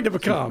 Yeah. Going to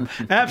become.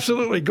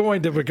 Absolutely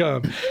going to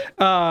become.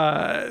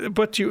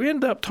 But you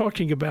end up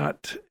talking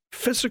about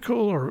physical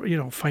or,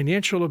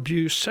 financial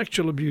abuse,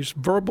 sexual abuse,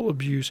 verbal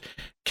abuse.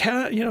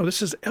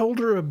 This is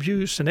elder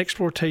abuse and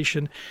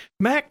exploitation.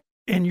 Mac,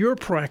 in your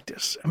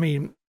practice,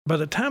 by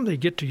the time they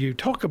get to you,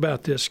 talk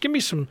about this. Give me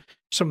some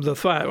of the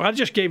file. I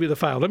just gave you the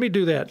file. Let me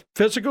do that.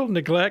 Physical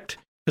neglect.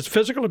 It's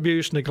physical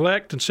abuse,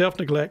 neglect and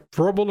self-neglect,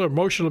 verbal or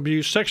emotional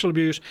abuse, sexual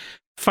abuse,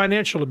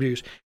 financial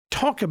abuse.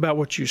 Talk about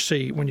what you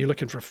see when you're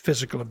looking for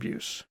physical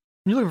abuse.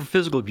 When you're looking for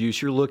physical abuse,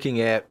 you're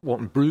looking at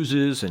wanting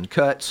bruises and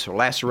cuts or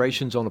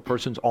lacerations on the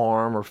person's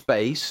arm or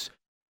face.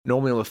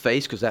 Normally on the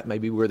face, because that may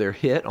be where they're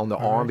hit, on the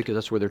arm, because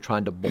that's where they're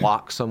trying to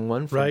block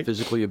someone from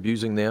physically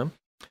abusing them.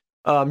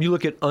 You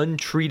look at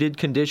untreated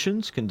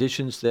conditions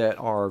that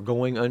are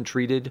going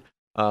untreated,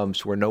 so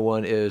where no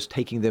one is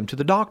taking them to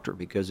the doctor,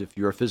 because if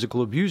you're a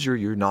physical abuser,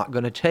 you're not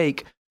going to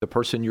take the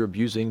person you're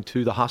abusing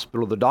to the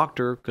hospital or the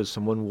doctor, because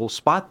someone will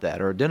spot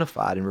that or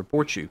identify it and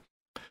report you.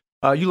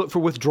 You look for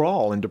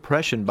withdrawal and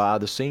depression by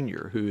the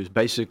senior who has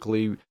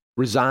basically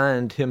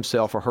resigned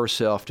himself or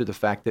herself to the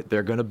fact that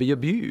they're going to be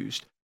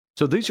abused.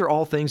 So these are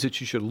all things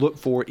that you should look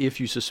for if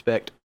you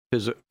suspect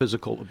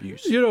physical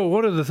abuse.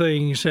 One of the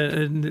things,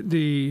 and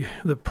the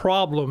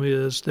problem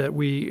is that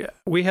we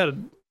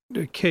had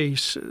a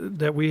case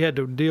that we had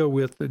to deal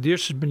with.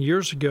 This has been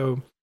years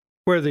ago,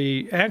 where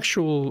the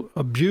actual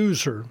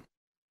abuser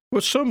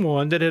was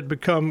someone that had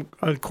become,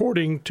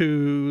 according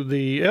to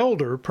the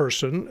elder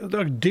person,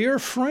 a dear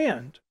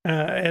friend.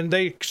 And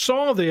they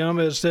saw them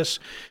as this,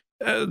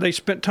 they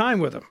spent time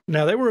with them.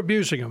 Now, they were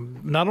abusing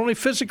them, not only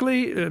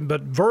physically,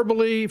 but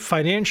verbally,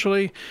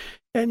 financially.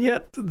 And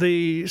yet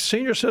the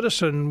senior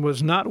citizen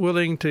was not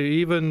willing to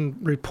even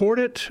report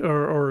it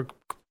or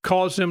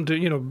cause them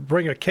to,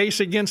 bring a case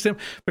against them,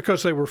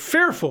 because they were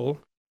fearful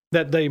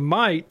that they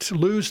might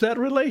lose that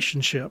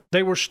relationship.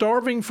 They were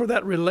starving for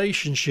that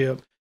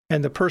relationship.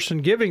 And the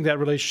person giving that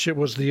relationship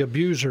was the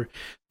abuser.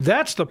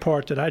 That's the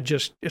part that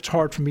it's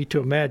hard for me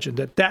to imagine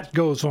that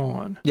goes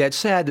on. Yeah, it's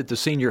sad that the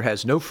senior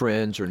has no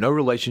friends or no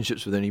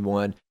relationships with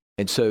anyone.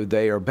 And so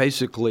they are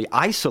basically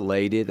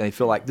isolated. And they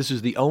feel like this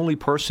is the only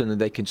person that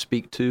they can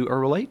speak to or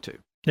relate to.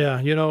 Yeah,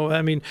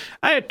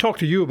 I had talked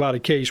to you about a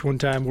case one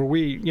time where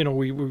we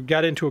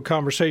got into a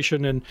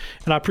conversation, and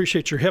I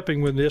appreciate your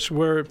helping with this,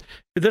 where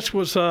this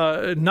was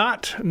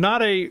not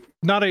a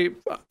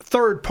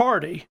third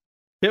party.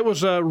 It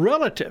was a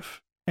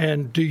relative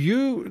And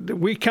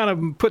we kind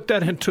of put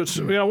that into,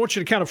 I want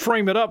you to kind of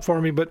frame it up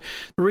for me, but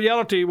the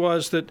reality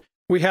was that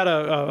we had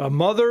a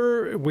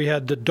mother, we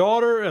had the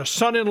daughter, a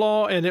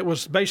son-in-law, and it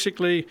was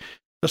basically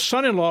the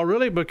son-in-law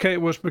really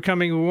was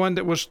becoming one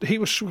that he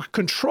was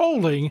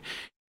controlling,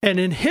 and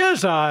in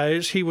his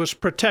eyes, he was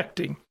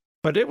protecting.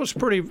 But it was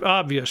pretty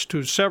obvious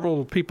to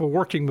several people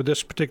working with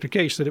this particular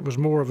case that it was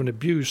more of an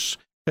abuse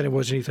than it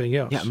was anything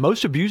else. Yeah,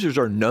 most abusers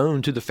are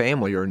known to the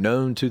family or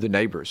known to the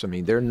neighbors. I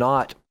mean, they're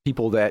not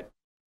people that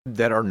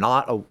are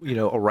not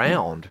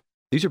around.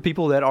 These are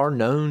people that are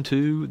known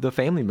to the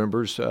family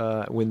members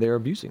when they're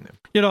abusing them.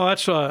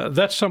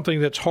 That's something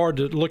that's hard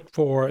to look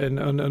for and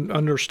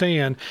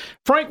understand.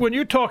 Frank, when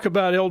you talk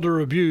about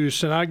elder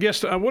abuse, and I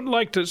guess I would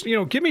like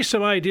to, give me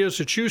some ideas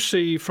that you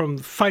see from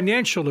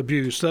financial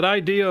abuse, that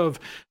idea of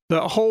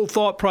the whole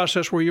thought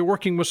process where you're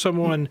working with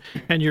someone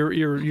and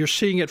you're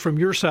seeing it from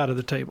your side of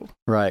the table.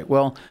 Right.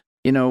 Well,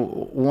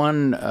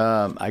 one,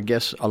 I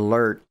guess,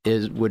 alert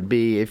would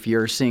be if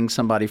you're seeing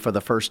somebody for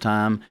the first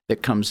time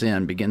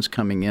that begins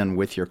coming in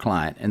with your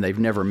client, and they've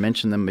never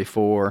mentioned them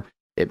before.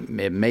 It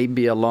may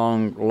be a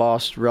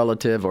long-lost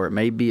relative, or it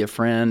may be a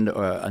friend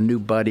or a new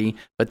buddy,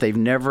 but they've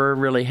never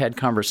really had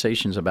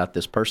conversations about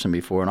this person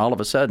before, and all of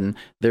a sudden,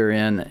 they're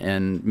in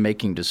and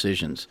making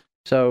decisions.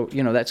 So,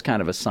 that's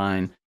kind of a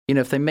sign.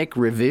 If they make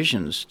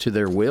revisions to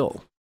their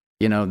will,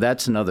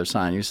 that's another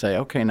sign. You say,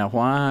 okay, now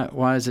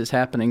why is this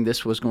happening?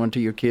 This was going to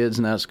your kids,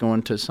 now it's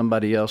going to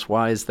somebody else.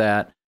 Why is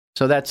that?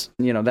 So that's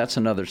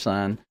another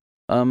sign.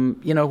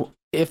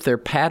 If their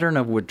pattern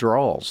of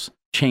withdrawals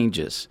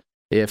changes,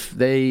 if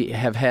they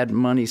have had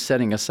money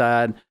setting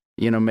aside,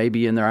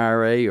 maybe in their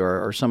IRA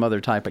or some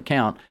other type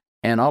account,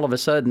 and all of a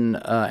sudden,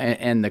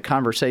 and the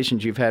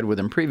conversations you've had with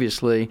them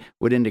previously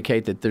would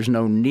indicate that there's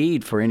no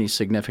need for any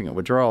significant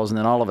withdrawals, and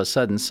then all of a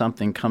sudden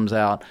something comes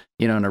out,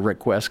 and a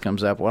request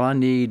comes up. Well, I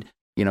need,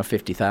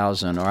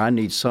 $50,000, or I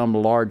need some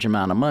large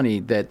amount of money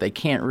that they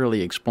can't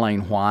really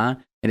explain why,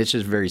 and it's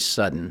just very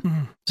sudden.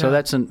 Mm-hmm. So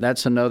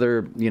that's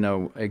another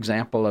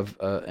example of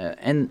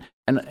and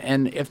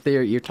if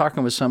you're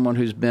talking with someone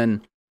who's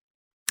been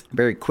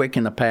very quick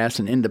in the past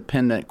and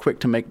independent, quick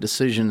to make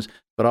decisions,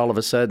 but all of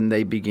a sudden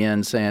they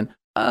begin saying,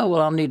 oh,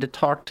 well, I'll need to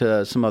talk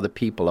to some other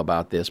people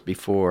about this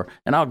before,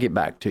 and I'll get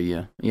back to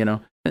you,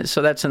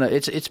 So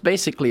it's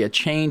basically a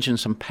change in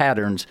some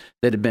patterns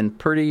that have been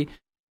pretty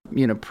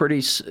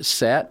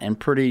set and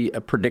pretty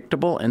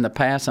predictable in the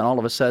past, and all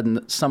of a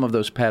sudden some of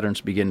those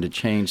patterns begin to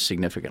change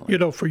significantly.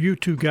 For you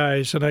two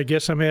guys, and I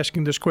guess I'm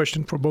asking this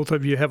question for both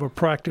of you, have a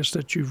practice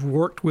that you've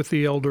worked with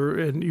the elder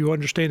and you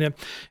understand that.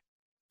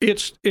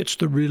 It's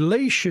the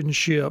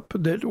relationship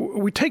that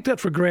we take that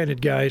for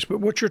granted, guys. But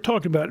what you're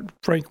talking about,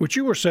 Frank, what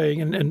you were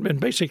saying, and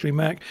basically,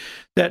 Mac,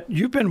 that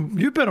you've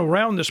been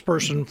around this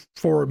person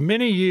for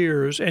many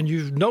years, and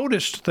you've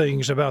noticed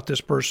things about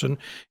this person,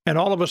 and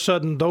all of a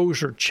sudden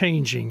those are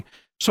changing.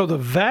 So the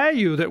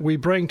value that we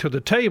bring to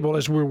the table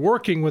as we're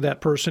working with that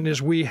person is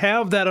we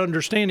have that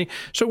understanding.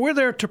 So we're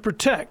there to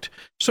protect.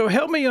 So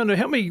help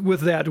me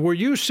with that, where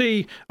you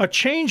see a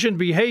change in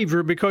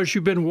behavior because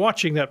you've been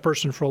watching that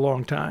person for a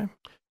long time.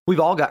 We've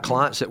all got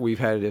clients that we've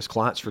had as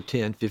clients for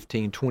 10,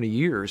 15, 20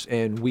 years,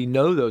 and we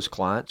know those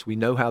clients. We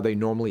know how they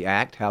normally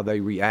act, how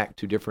they react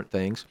to different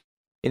things.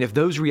 And if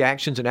those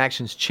reactions and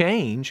actions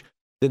change,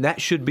 then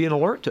that should be an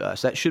alert to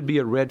us. That should be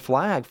a red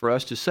flag for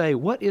us to say,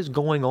 what is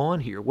going on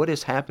here? What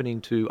is happening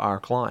to our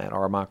client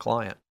or my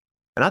client?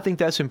 And I think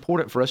that's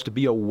important for us to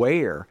be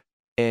aware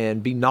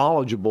and be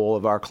knowledgeable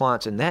of our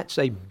clients. And that's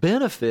a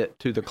benefit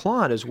to the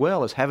client as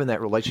well as having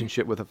that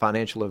relationship with a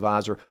financial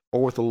advisor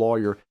or with a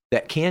lawyer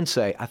that can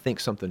say, I think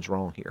something's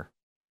wrong here.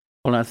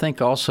 Well, I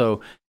think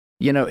also,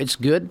 it's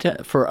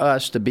good for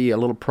us to be a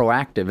little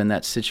proactive in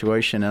that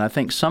situation. And I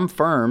think some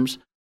firms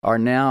are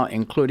now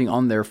including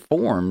on their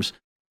forms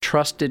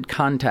trusted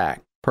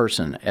contact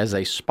person as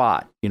a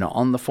spot,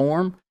 on the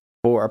form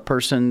for a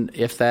person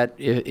if that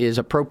is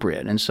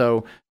appropriate. And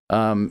so,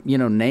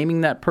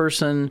 naming that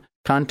person,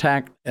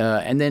 contact,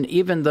 and then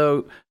even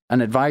though an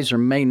advisor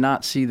may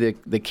not see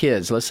the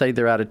kids, let's say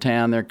they're out of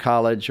town, they're in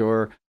college,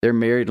 or they're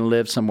married and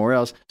live somewhere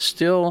else,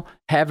 still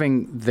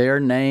having their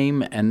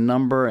name and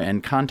number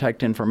and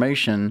contact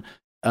information,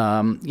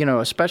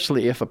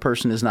 especially if a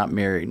person is not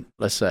married,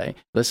 let's say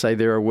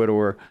they're a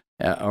widower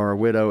or a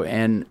widow,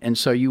 and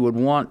so you would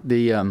want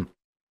the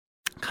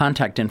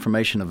contact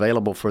information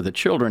available for the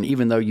children,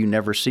 even though you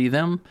never see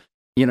them.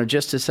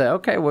 Just to say,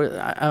 okay,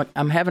 well,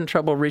 I'm having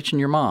trouble reaching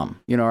your mom,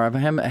 or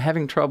I'm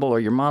having trouble, or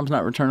your mom's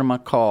not returning my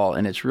call,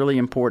 and it's really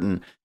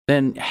important.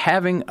 Then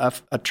having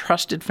a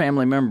trusted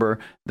family member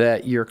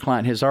that your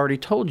client has already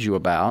told you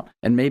about,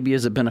 and maybe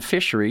is a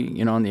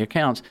beneficiary, on the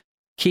accounts,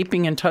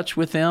 keeping in touch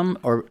with them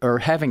or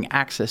having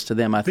access to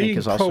them, I think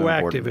is also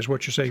important. Being proactive is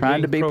what you're saying.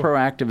 Trying to be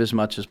proactive as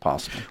much as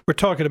possible. We're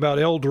talking about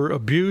elder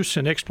abuse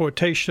and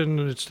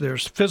exploitation.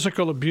 There's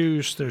physical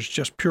abuse. There's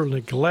just pure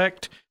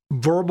neglect.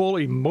 Verbal,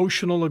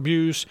 emotional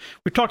abuse.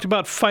 We talked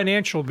about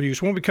financial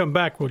abuse. When we come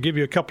back, we'll give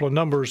you a couple of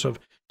numbers of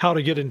how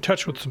to get in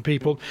touch with some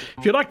people.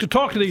 If you'd like to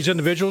talk to these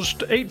individuals,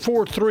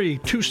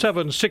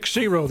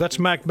 843-2760. That's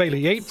Mac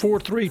Bailey,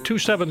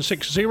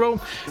 843-2760.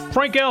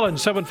 Frank Allen,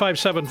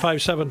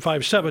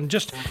 757-5757.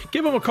 Just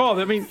give them a call.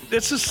 I mean,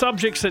 this is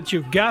subjects that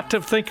you've got to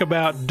think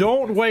about.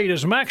 Don't wait.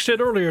 As Mac said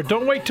earlier,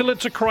 don't wait till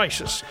it's a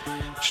crisis.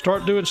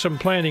 Start doing some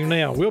planning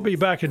now. We'll be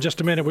back in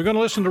just a minute. We're going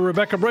to listen to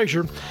Rebecca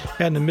Brazier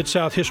and the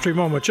Mid-South History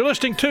Moment. You're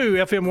listening to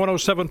FM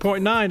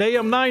 107.9,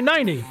 AM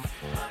 990,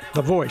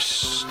 the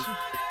voice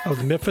of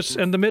the Memphis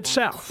and the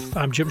Mid-South.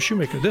 I'm Jim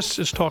Shoemaker. This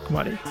is Talk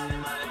Money.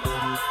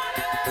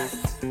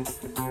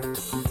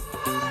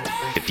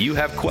 If you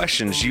have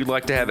questions you'd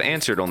like to have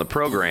answered on the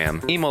program,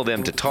 email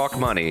them to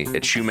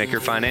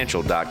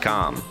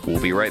talkmoney@shoemakerfinancial.com.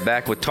 We'll be right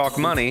back with Talk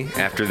Money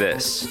after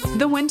this.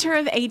 The winter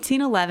of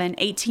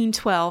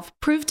 1811-1812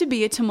 proved to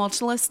be a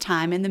tumultuous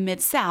time in the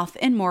Mid-South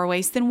in more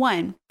ways than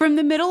one. From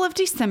the middle of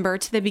December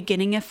to the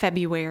beginning of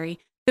February,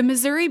 the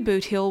Missouri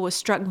Boot Heel was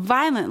struck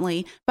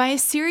violently by a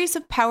series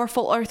of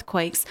powerful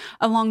earthquakes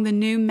along the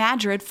New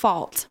Madrid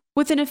Fault.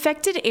 With an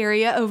affected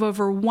area of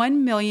over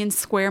 1 million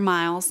square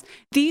miles,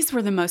 these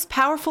were the most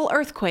powerful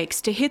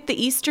earthquakes to hit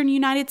the eastern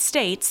United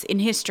States in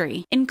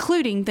history,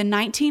 including the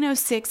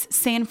 1906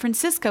 San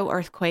Francisco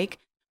earthquake,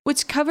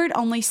 which covered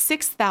only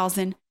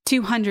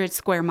 6,200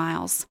 square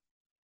miles.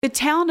 The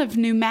town of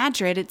New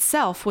Madrid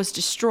itself was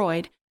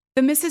destroyed.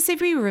 The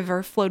Mississippi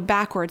River flowed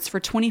backwards for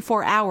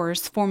 24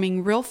 hours,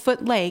 forming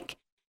Reelfoot Lake,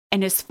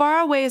 and as far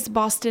away as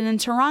Boston and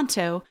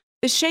Toronto,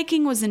 the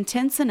shaking was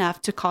intense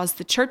enough to cause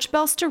the church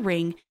bells to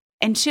ring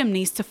and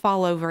chimneys to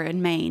fall over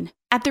in Maine.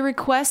 At the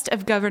request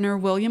of Governor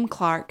William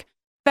Clark,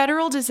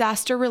 federal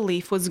disaster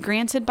relief was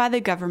granted by the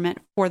government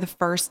for the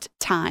first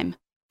time.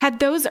 Had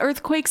those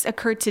earthquakes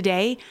occurred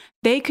today,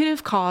 they could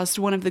have caused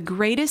one of the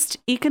greatest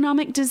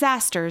economic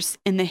disasters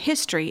in the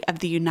history of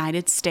the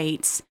United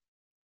States.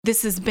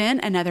 This has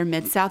been another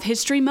Mid-South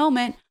History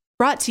Moment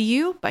brought to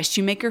you by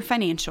Shoemaker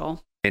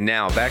Financial. And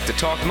now back to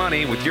Talk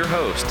Money with your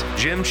host,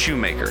 Jim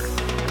Shoemaker.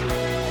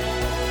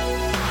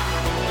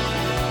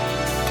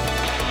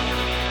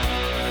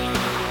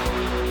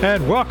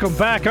 And welcome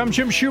back. I'm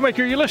Jim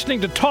Shoemaker. You're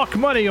listening to Talk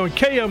Money on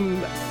KM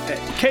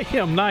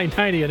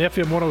 990 and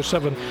FM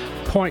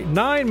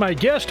 107.9. My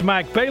guest,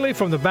 Mac Bailey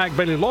from the Mac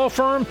Bailey Law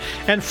Firm,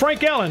 and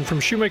Frank Allen from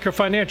Shoemaker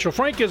Financial.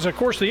 Frank is, of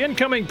course, the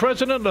incoming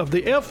president of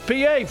the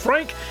FPA.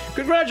 Frank,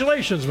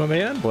 congratulations, my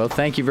man. Well,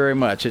 thank you very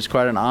much. It's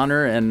quite an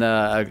honor and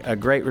a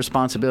great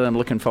responsibility. I'm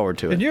looking forward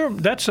to it. And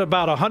that's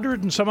about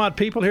 100 and some odd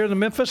people here in the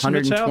Memphis,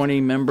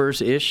 120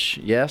 members-ish,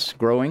 yes,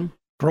 growing.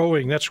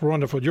 Growing. That's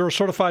wonderful. You're a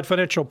certified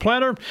financial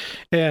planner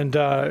and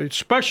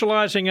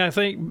specializing, I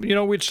think,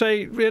 we'd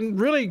say in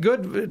really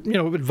good,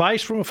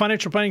 advice from a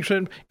financial planning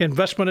standpoint,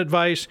 investment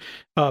advice,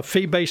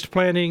 fee-based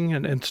planning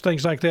and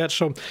things like that.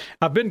 So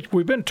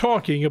we've been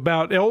talking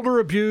about elder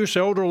abuse,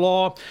 elder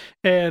law,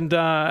 and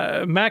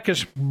Mac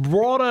has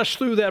brought us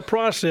through that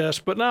process.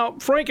 But now,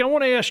 Frank, I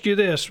want to ask you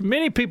this.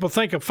 Many people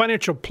think a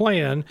financial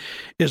plan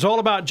is all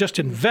about just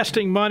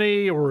investing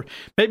money, or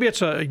maybe it's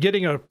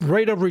getting a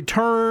rate of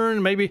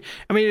return, maybe.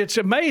 I mean, it's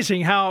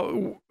amazing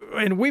how,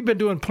 and we've been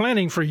doing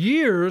planning for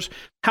years,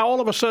 how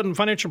all of a sudden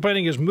financial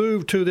planning has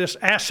moved to this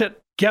asset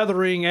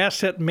gathering,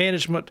 asset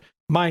management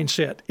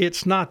mindset.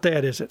 It's not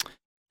that, is it?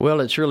 Well,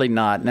 it's really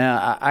not.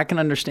 Now, I can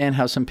understand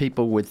how some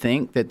people would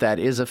think that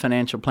is a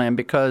financial plan,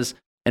 because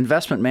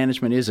investment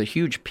management is a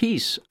huge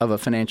piece of a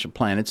financial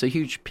plan. It's a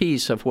huge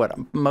piece of what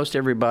most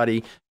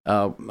everybody,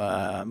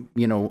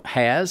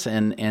 has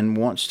and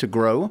wants to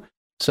grow.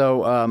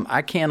 So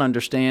I can't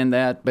understand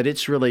that, but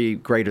it's really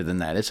greater than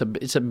that. It's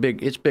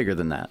bigger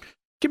than that.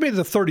 Give me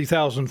the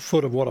 30,000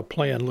 foot of what a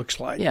plan looks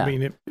like.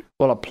 Yeah.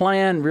 Well, a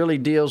plan really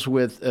deals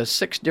with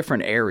 6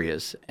 different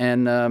areas,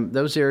 and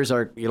those areas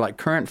are like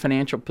current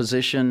financial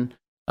position,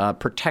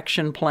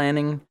 protection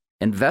planning,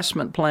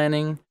 investment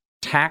planning,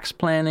 tax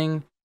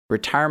planning,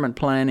 retirement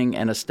planning,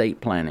 and estate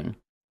planning.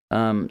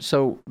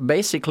 So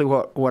basically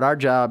what our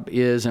job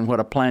is, and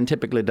what a plan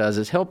typically does,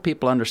 is help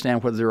people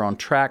understand whether they're on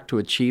track to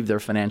achieve their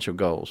financial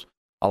goals.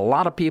 A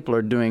lot of people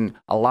are doing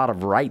a lot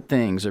of right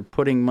things. They're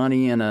putting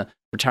money in a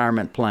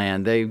retirement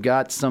plan. They've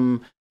got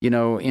some,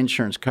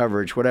 insurance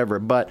coverage, whatever.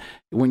 But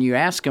when you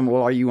ask them,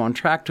 well, are you on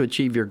track to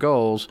achieve your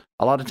goals?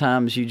 A lot of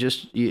times you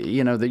just,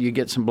 that you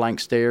get some blank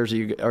stares,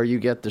 or you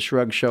get the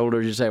shrugged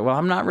shoulders. You say, well,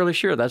 I'm not really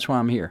sure. That's why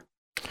I'm here.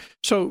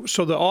 So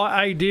the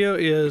idea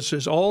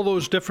is all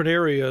those different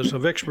areas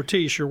of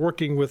expertise you're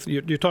working with.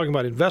 You're talking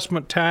about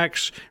investment,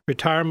 tax,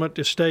 retirement,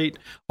 estate,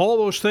 all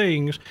those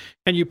things,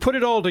 and you put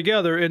it all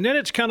together. And then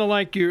it's kind of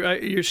like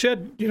you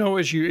said,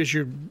 as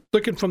you're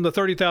looking from the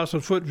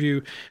 30,000 foot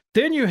view,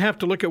 then you have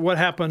to look at what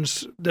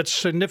happens that's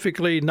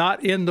significantly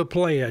not in the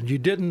plan.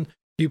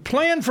 You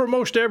plan for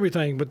most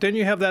everything, but then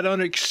you have that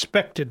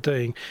unexpected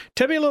thing.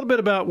 Tell me a little bit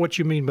about what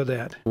you mean by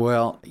that.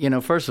 Well,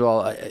 first of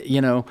all,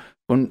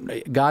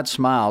 when God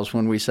smiles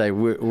when we say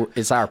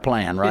it's our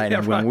plan, right? Yeah,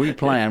 and when we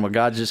plan, well,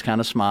 God's just kind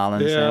of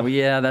smiling and saying, well,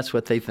 yeah, that's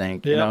what they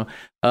think,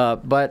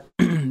 But,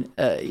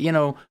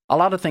 a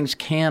lot of things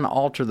can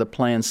alter the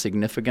plan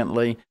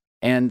significantly.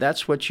 And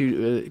that's what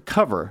you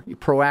cover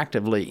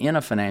proactively in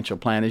a financial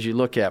plan as you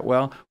look at,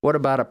 well, what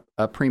about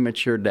a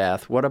premature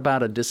death? What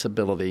about a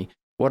disability?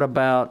 What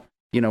about,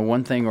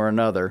 one thing or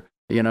another?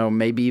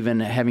 Maybe even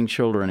having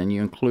children, and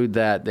you include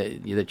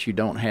that you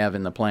don't have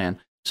in the plan.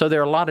 So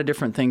there are a lot of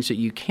different things that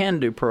you can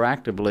do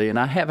proactively. And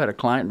I have had a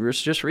client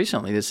just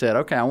recently that said,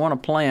 okay, I want a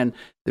plan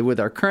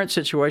with our current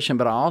situation,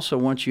 but I also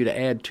want you to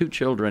add 2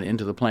 children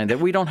into the plan that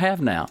we don't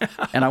have now.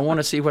 And I want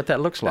to see what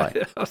that looks like.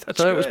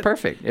 So it was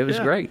perfect. It was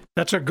great.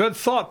 That's a good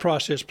thought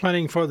process,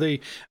 planning for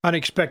the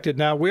unexpected.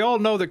 Now, we all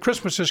know that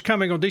Christmas is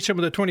coming on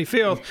December the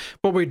 25th,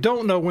 but we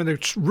don't know when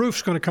the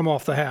roof's going to come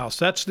off the house.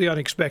 That's the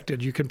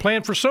unexpected. You can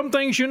plan for some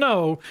things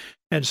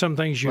and some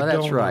things you don't.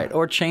 Well, that's right.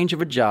 Or change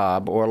of a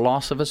job, or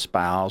loss of a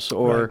spouse,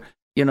 or,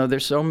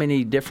 there's so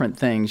many different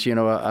things,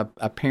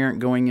 a parent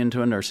going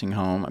into a nursing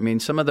home. I mean,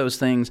 some of those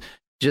things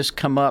just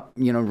come up,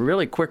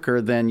 really quicker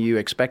than you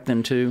expect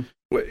them to.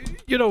 Well,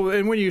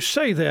 and when you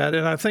say that,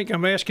 and I think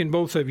I'm asking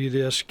both of you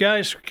this,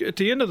 guys, at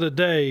the end of the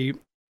day,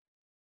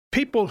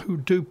 people who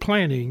do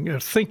planning are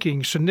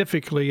thinking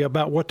significantly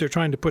about what they're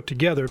trying to put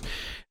together.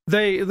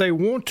 They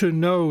want to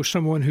know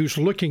someone who's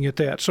looking at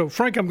that. So,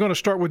 Frank, I'm going to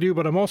start with you,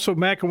 but I'm also,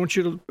 Mac, I want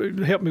you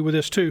to help me with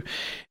this too.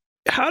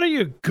 How do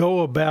you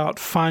go about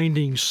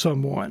finding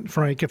someone,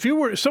 Frank? If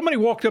somebody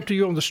walked up to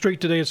you on the street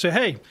today and said,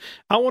 hey,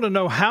 I want to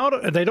know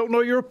they don't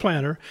know you're a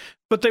planner,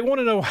 but they want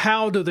to know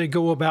how do they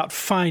go about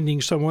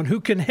finding someone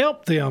who can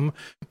help them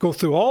go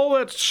through all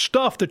that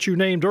stuff that you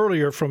named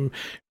earlier, from,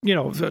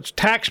 that's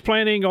tax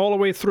planning all the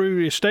way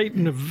through estate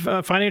and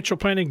financial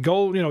planning,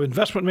 goal,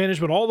 investment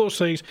management, all those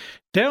things,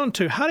 down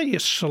to how do you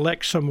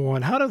select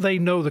someone? How do they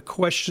know the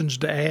questions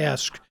to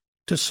ask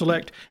to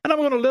select? And I'm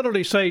going to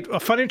literally say a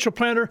financial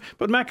planner,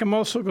 but Mac, I'm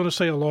also going to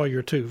say a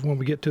lawyer too when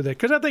we get to that,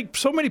 because I think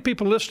so many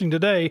people listening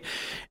today,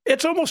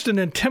 it's almost an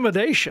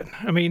intimidation.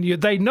 I mean,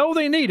 they know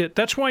they need it.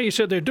 That's why you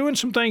said they're doing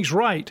some things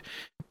right,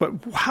 but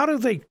how do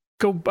they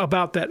go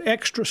about that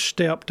extra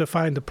step to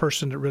find the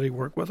person that really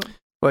work with them?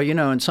 Well,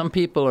 and some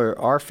people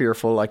are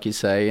fearful, like you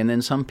say, and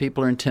then some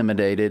people are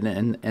intimidated,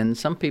 and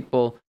some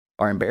people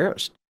are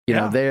embarrassed.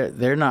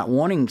 They're not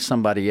wanting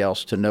somebody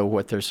else to know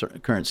what their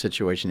current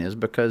situation is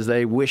because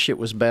they wish it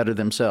was better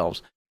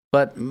themselves.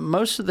 But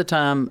most of the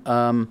time,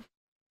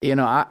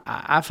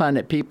 I find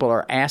that people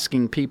are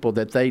asking people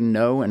that they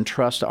know and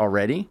trust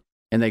already,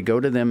 and they go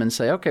to them and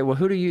say, okay, well,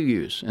 who do you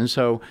use? And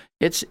so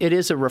it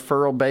is a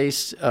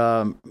referral-based,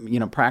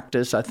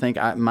 practice. I think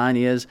mine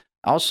is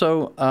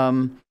also,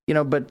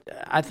 but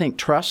I think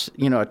trust,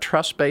 a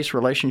trust-based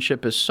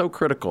relationship is so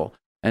critical.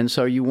 And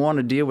so you want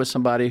to deal with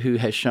somebody who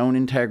has shown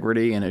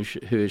integrity and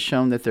who has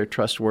shown that they're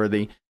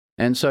trustworthy.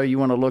 And so you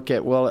want to look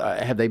at, well,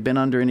 have they been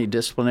under any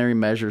disciplinary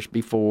measures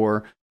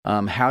before?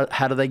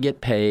 How do they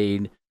get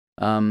paid?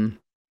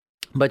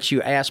 But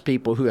you ask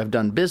people who have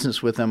done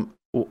business with them,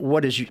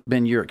 what has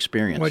been your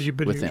experience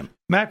with them?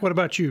 Mac, what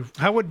about you?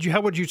 How would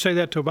you say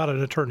that to about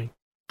an attorney?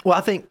 Well,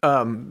 I think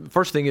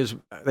first thing is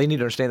they need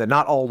to understand that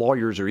not all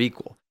lawyers are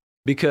equal,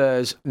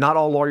 because not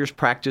all lawyers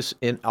practice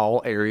in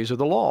all areas of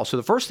the law. So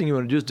the first thing you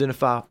want to do is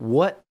identify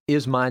what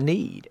is my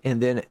need.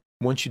 And then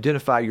once you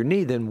identify your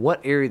need, then what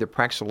area of the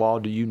practice of law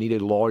do you need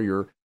a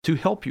lawyer to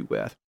help you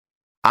with?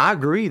 I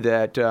agree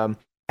that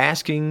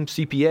asking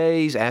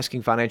CPAs,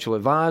 asking financial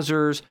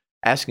advisors,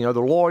 asking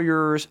other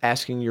lawyers,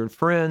 asking your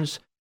friends,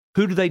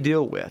 who do they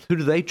deal with? Who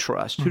do they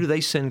trust? Who do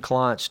they send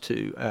clients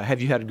to?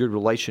 Have you had a good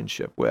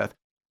relationship with?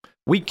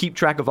 We keep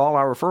track of all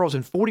our referrals,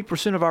 and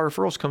 40% of our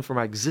referrals come from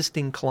our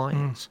existing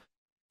clients.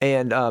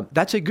 And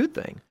that's a good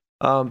thing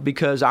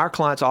because our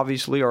clients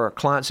obviously are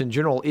clients in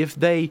general. If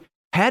they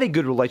had a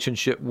good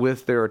relationship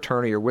with their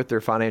attorney or with their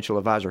financial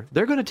advisor,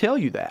 they're going to tell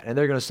you that. And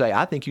they're going to say,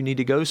 I think you need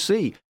to go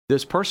see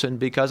this person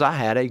because I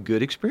had a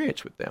good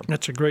experience with them.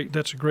 That's a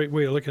great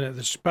way of looking at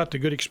this. It's about the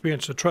good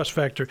experience, the trust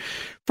factor.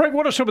 Frank,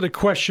 what are some of the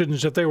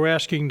questions that they were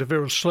asking the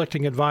very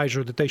selecting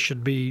advisor that they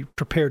should be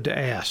prepared to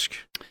ask?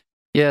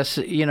 Yes,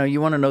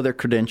 you want to know their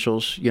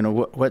credentials.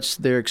 What's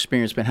their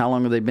experience been? How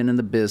long have they been in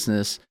the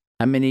business?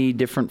 How many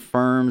different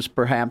firms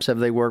perhaps have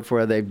they worked for?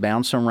 Have they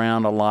bounced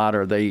around a lot?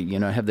 Or have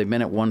they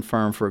been at one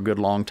firm for a good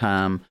long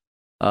time?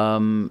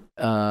 Referrals,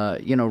 how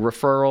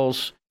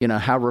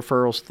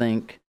referrals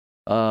think.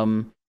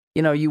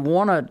 You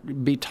want to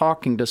be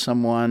talking to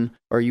someone,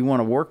 or you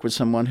want to work with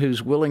someone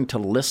who's willing to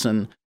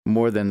listen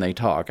more than they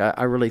talk.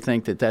 I really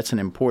think that that's an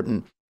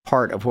important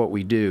part of what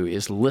we do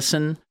is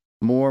listen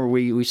more.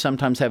 We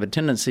sometimes have a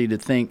tendency to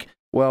think,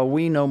 well,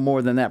 we know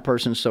more than that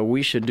person, so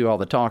we should do all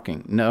the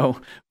talking. No,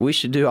 we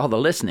should do all the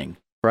listening,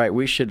 right?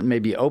 We should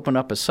maybe open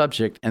up a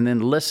subject and then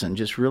listen,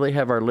 just really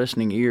have our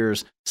listening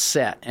ears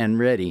set and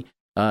ready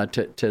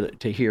to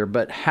hear.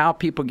 But how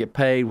people get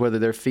paid, whether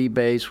they're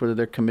fee-based, whether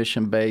they're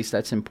commission-based,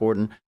 that's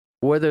important.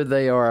 Whether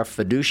they are a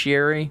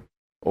fiduciary,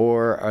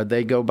 or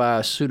they go by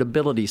a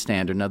suitability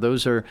standard. Now,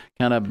 those are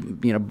kind of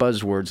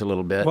buzzwords a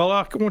little bit. Well,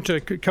 I want to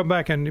come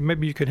back and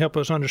maybe you can help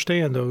us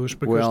understand those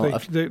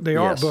because they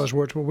are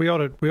buzzwords, but we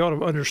ought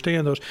to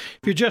understand those. If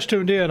you just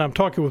tuned in, I'm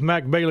talking with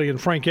Mac Bailey and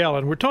Frank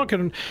Allen. We've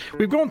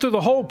gone through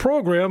the whole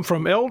program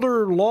from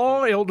elder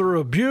law, elder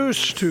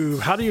abuse to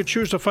how do you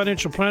choose a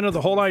financial planner,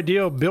 the whole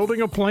idea of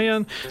building a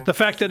plan, the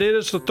fact that it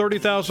is the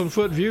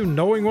 30,000-foot view,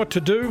 knowing what to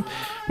do.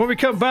 When we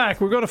come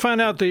back, we're going to find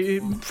out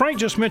Frank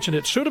just mentioned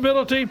it,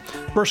 suitability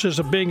versus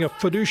being a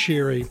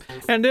fiduciary.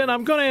 And then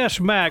I'm going to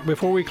ask Mac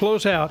before we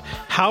close out,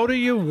 how do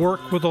you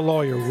work with a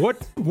lawyer?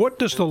 What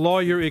does the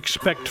lawyer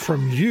expect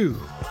from you?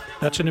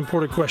 That's an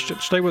important question.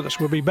 Stay with us.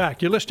 We'll be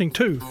back. You're listening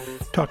to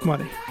Talk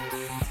Money.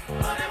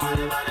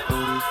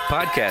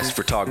 Podcasts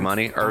for Talk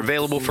Money are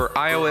available for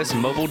iOS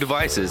mobile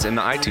devices in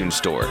the iTunes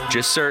Store.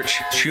 Just search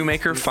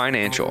Shoemaker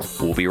Financial.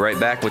 We'll be right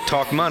back with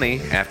Talk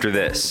Money after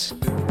this.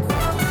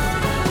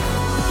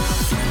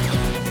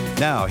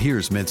 Now,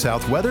 here's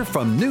Mid-South weather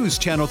from News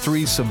Channel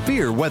 3's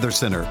Severe Weather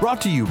Center.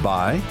 Brought to you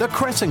by the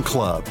Crescent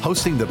Club,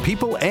 hosting the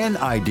people and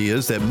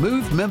ideas that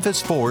moved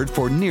Memphis forward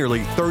for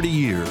nearly 30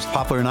 years.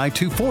 Poplar and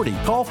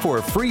I-240. Call for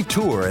a free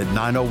tour at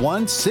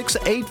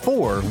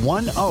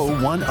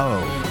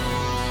 901-684-1010.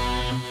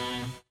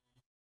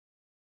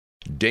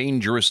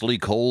 Dangerously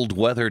cold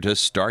weather to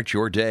start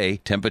your day.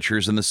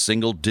 Temperatures in the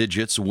single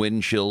digits,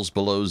 wind chills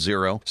below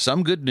zero.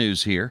 Some good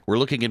news here. We're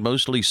looking at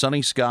mostly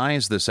sunny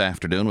skies this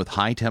afternoon with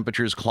high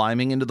temperatures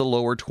climbing into the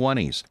lower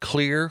 20s.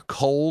 Clear,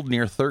 cold,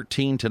 near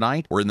 13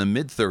 tonight. We're in the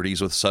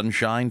mid-30s with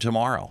sunshine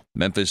tomorrow.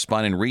 Memphis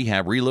Spine and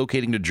Rehab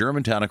relocating to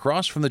Germantown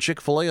across from the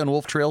Chick-fil-A on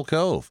Wolf Trail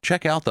Cove.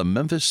 Check out the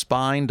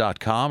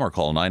memphisspine.com or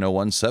call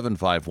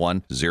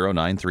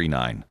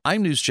 901-751-0939.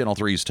 I'm News Channel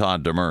 3's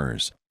Todd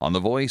Demers. On The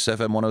Voice,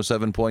 FM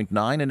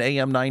 107.9 and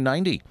AM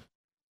 990.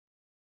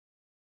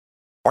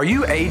 Are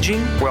you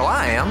aging? Well,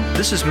 I am.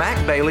 This is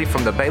Mac Bailey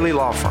from the Bailey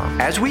Law Firm.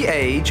 As we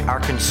age, our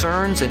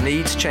concerns and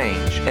needs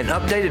change. An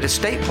updated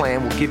estate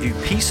plan will give you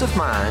peace of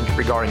mind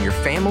regarding your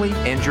family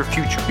and your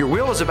future. Your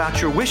will is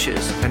about your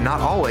wishes and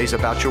not always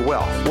about your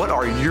wealth. What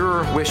are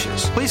your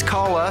wishes? Please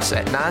call us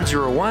at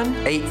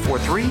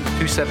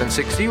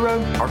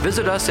 901-843-2760 or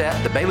visit us at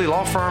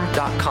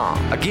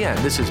thebaileylawfirm.com. Again,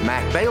 this is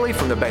Mac Bailey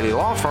from the Bailey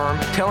Law Firm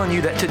telling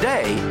you that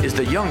today is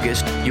the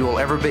youngest you will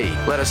ever be.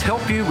 Let us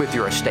help you with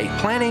your estate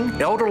planning,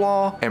 elder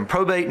law, and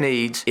probate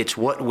needs. It's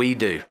what we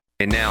do.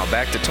 And now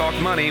back to Talk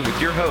Money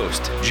with your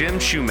host, Jim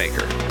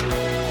Shoemaker.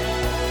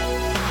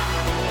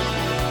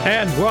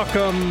 And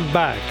welcome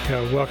back.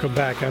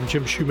 I'm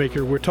Jim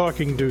Shoemaker. We're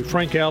talking to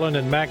Frank Allen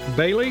and Mac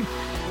Bailey.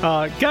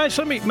 Guys,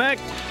 let me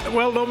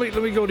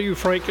go to you,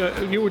 Frank.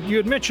 You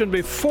had mentioned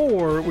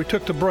before we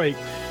took the break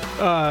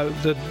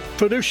the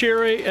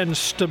fiduciary and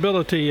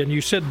stability, and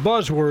you said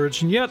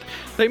buzzwords, and yet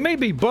they may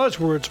be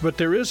buzzwords, but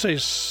there is a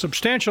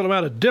substantial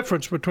amount of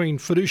difference between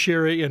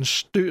fiduciary and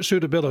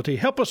suitability.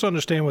 Help us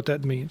understand what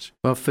that means.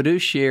 Well,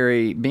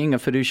 being a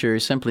fiduciary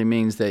simply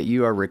means that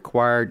you are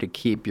required to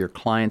keep your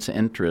client's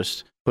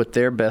interests, put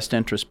their best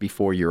interest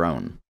before your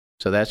own.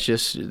 So that's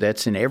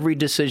in every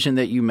decision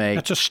that you make.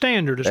 That's a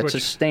standard.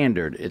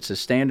 It's a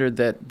standard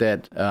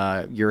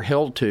that you're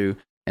held to.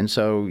 And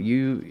so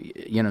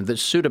the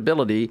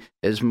suitability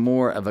is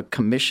more of a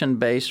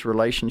commission-based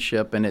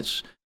relationship,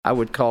 and I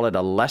would call it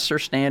a lesser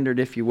standard,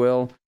 if you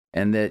will,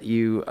 and that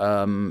you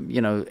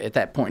at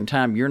that point in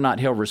time, you're not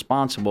held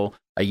responsible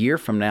a year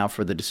from now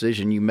for the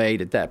decision you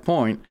made at that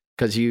point,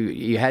 because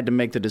you had to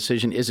make the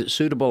decision, is it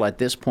suitable at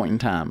this point in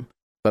time?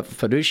 But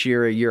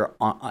fiduciary, you're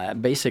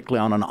basically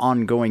on an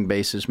ongoing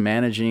basis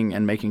managing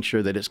and making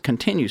sure that it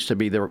continues to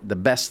be the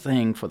best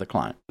thing for the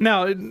client.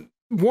 Now,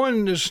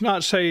 one does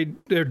not say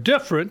they're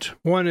different.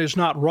 One is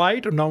not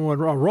right or no one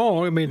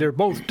wrong. I mean, they're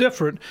both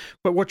different.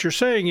 But what you're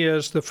saying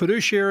is the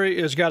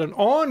fiduciary has got an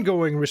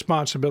ongoing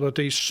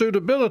responsibility.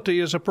 Suitability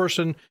is a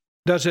person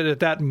does it at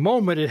that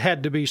moment. It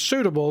had to be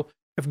suitable.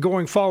 If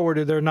going forward,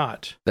 they're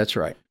not. That's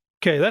right.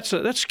 Okay, that's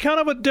kind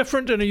of a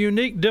different and a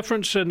unique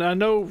difference, and I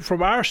know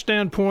from our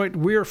standpoint,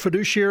 we're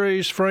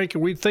fiduciaries, Frank,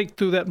 and we think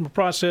through that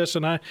process,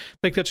 and I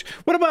think that's...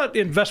 What about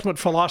investment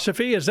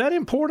philosophy? Is that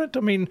important?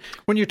 I mean,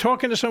 when you're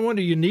talking to someone,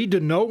 do you need to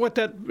know what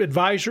that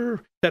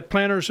advisor, that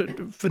planner's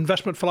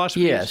investment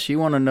philosophy is? Yes, you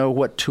want to know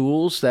what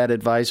tools that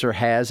advisor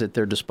has at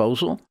their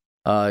disposal.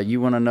 You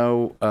want to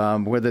know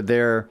whether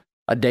they're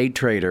a day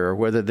trader, or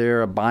whether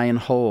they're a buy and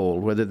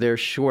hold, whether they're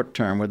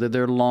short-term, whether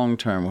they're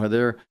long-term,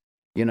 whether...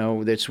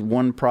 it's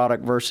one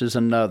product versus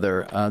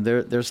another.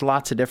 There's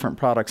lots of different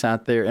products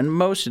out there, and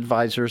most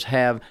advisors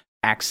have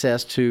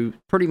access to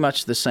pretty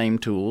much the same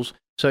tools.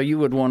 So you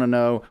would want to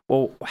know,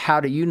 well, how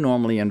do you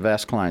normally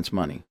invest clients'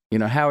 money?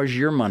 How is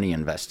your money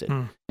invested?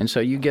 And so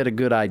you get a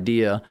good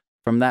idea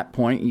from that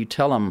point. You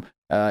tell them,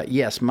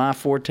 yes, my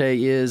forte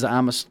is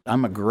I'm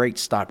a great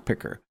stock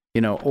picker,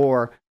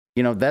 or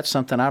that's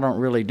something I don't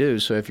really do.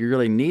 So if you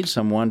really need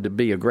someone to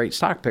be a great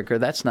stock picker,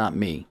 that's not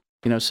me.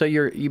 So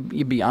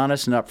you be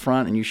honest and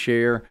upfront, and you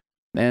share,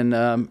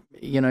 and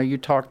you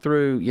talk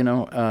through,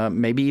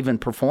 maybe even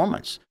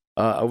performance.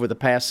 over the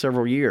past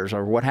several years,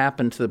 or what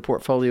happened to the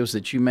portfolios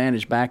that you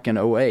managed back in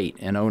 08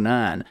 and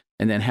 09,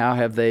 and then how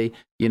have they,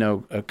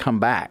 come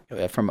back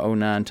from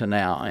 09 to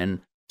now?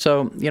 And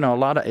so, a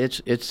lot of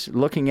it's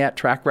looking at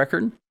track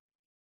record.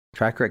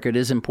 Track record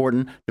is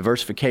important.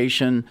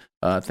 Diversification,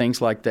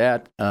 things like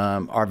that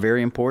are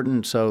very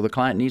important. So the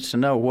client needs to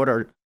know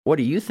what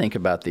do you think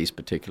about these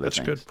particular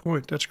things? That's a good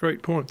point. That's a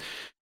great point.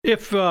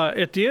 If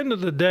at the end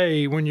of the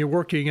day, when you're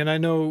working, and I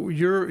know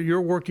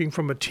you're working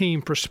from a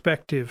team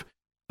perspective,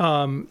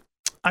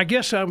 I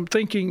guess I'm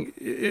thinking,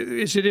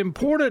 is it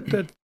important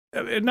that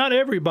not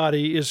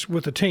everybody is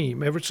with a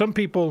team? Some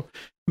people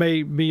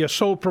may be a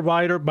sole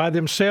provider by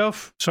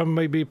themselves. Some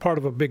may be part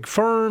of a big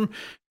firm,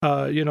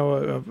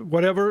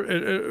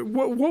 whatever.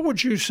 What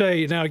would you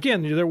say? Now,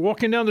 again, they're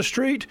walking down the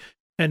street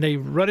and they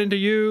run into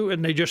you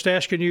and they just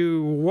asking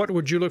you, what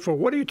would you look for?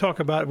 What do you talk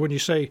about when you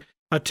say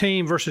a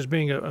team versus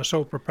being a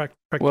sole practitioner?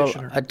 Well,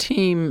 a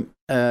team,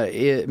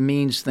 it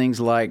means things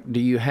like, do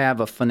you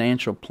have a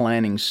financial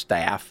planning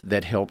staff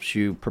that helps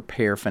you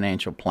prepare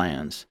financial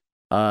plans?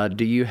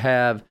 Do you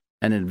have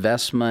an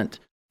investment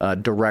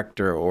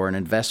director or an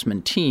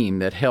investment team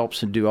that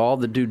helps do all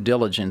the due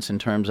diligence in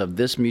terms of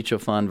this mutual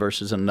fund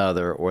versus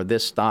another, or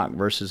this stock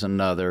versus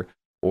another,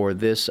 or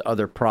this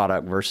other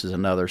product versus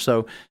another?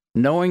 So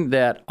knowing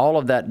that all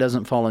of that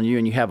doesn't fall on you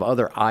and you have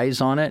other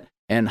eyes on it,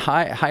 and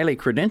highly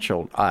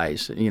credentialed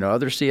eyes,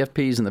 other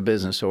CFPs in the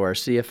business, or a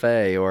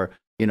CFA, or,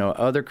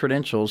 other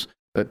credentials,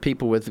 but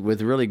people with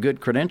really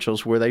good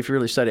credentials where they've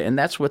really studied. And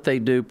that's what they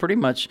do pretty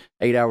much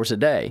 8 hours a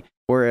day.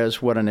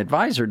 Whereas what an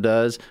advisor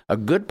does, a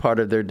good part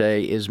of their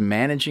day is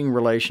managing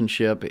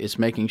relationship. It's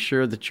making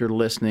sure that you're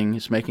listening.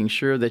 It's making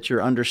sure that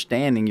you're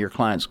understanding your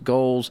client's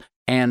goals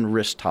and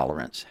risk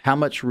tolerance. How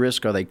much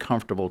risk are they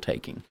comfortable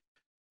taking?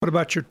 What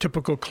about your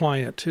typical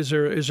client? Is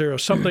there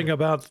something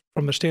about,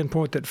 from the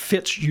standpoint, that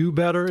fits you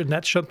better, and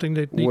that's something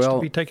that needs to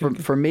be taken?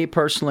 For me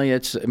personally,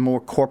 it's more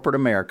corporate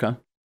America.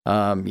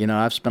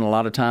 I've spent a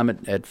lot of time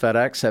at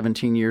FedEx,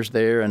 17 years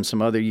there, and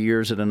some other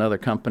years at another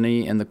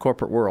company in the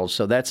corporate world.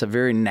 So that's a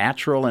very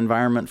natural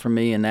environment for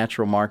me, a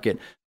natural market.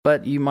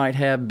 But you might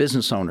have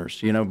business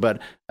owners,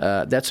 but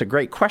that's a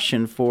great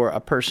question for a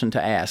person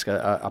to ask,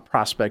 a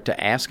prospect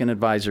to ask an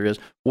advisor is,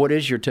 what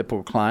is your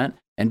typical client?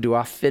 And do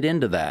I fit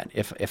into that?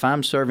 If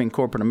I'm serving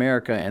corporate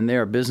America and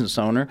they're a business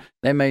owner,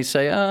 they may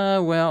say,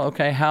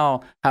 okay,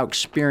 how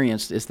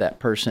experienced is that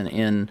person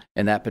in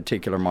that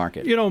particular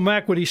market?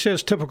 Mac, when he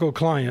says typical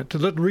client,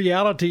 the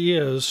reality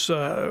is,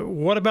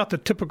 what about the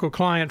typical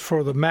client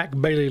for the Mac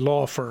Bailey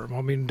Law Firm?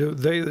 I mean,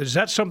 is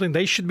that something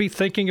they should be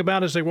thinking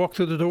about as they walk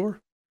through the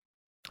door?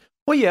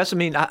 Well, yes. I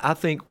mean, I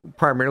think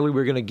primarily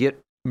we're going to get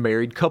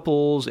married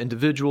couples,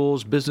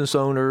 individuals, business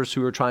owners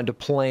who are trying to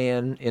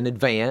plan in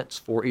advance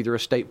for either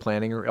estate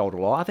planning or elder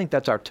law. I think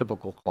that's our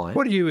typical client.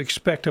 What do you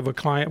expect of a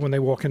client when they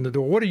walk in the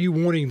door? What are you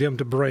wanting them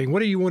to bring?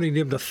 What are you wanting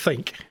them to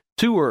think?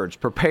 2 words: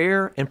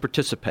 prepare and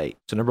participate.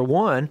 So number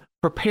 1,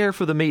 prepare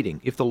for the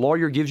meeting. If the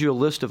lawyer gives you a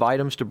list of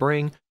items to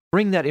bring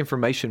that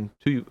information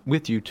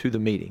with you to the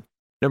meeting.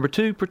 Number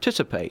 2,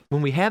 participate.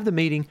 When we have the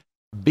meeting,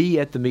 be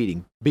at the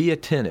meeting. Be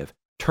attentive.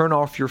 Turn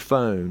off your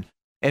phone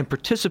and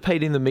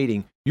participate in the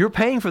meeting. You're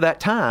paying for that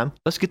time.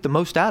 Let's get the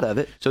most out of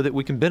it so that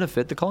we can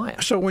benefit the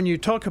client. So when you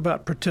talk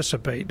about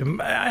participate,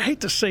 I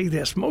hate to say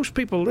this, most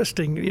people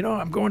listening,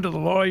 I'm going to the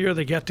lawyer,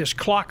 they got this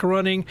clock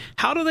running.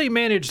 How do they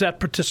manage that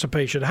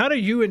participation? How do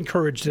you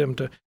encourage them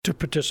to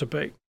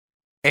participate?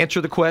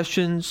 Answer the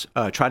questions.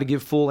 Try to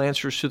give full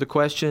answers to the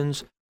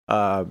questions.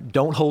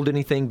 Don't hold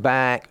anything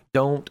back.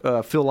 Don't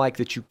feel like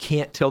that you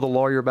can't tell the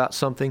lawyer about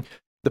something.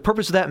 The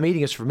purpose of that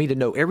meeting is for me to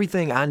know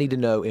everything I need to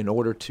know in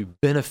order to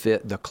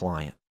benefit the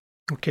client.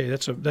 Okay,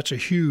 that's a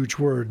huge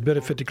word,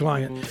 benefit the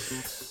client.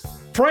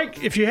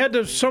 Frank, if you had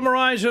to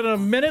summarize in a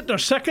minute or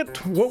second,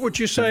 what would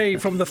you say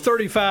from the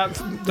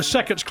 35, the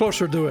seconds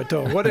closer to it,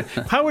 though?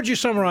 How would you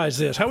summarize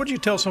this? How would you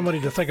tell somebody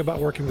to think about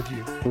working with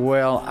you?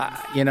 Well,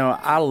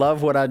 I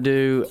love what I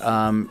do.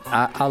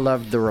 I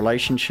love the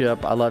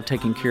relationship. I love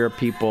taking care of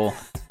people.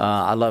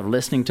 I love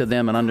listening to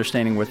them and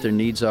understanding what their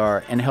needs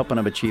are and helping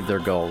them achieve their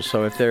goals.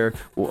 So if they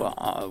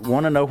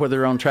want to know whether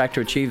they're on track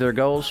to achieve their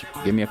goals,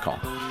 give me a call.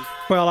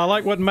 Well, I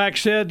like what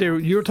Max said.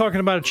 You're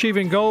talking about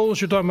achieving goals.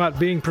 You're talking about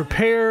being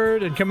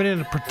prepared and coming in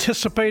and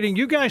participating.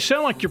 You guys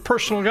sound like your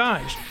personal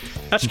guys.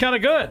 That's kind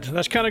of good.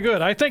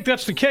 I think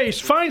that's the case.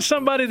 Find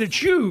somebody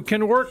that you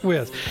can work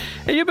with.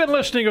 And you've been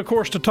listening, of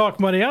course, to Talk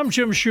Money. I'm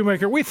Jim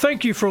Shoemaker. We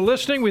thank you for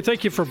listening. We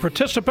thank you for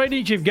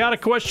participating. If you've got a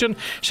question,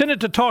 send it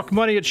to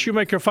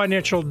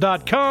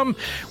talkmoney@shoemakerfinancial.com.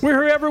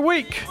 We're here every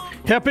week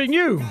helping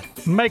you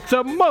make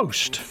the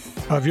most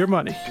of your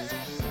money.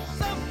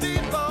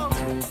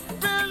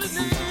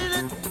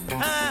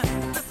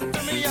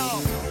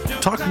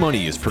 Talk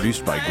Money is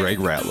produced by Greg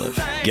Ratliff.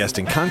 Guest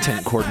and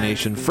content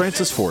coordination,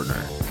 Francis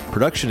Fortner.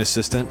 Production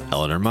assistant,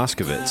 Eleanor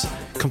Moskowitz.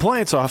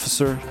 Compliance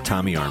officer,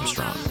 Tommy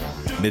Armstrong.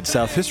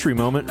 Mid-South History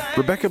Moment,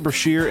 Rebecca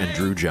Brashear and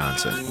Drew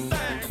Johnson.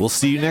 We'll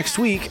see you next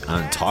week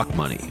on Talk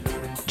Money.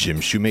 Jim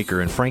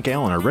Shoemaker and Frank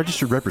Allen are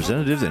registered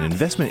representatives and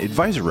investment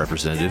advisor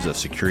representatives of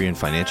Securian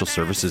Financial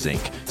Services,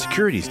 Inc.,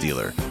 securities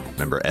dealer.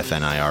 Member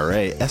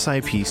FNIRA,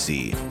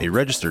 SIPC, a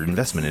registered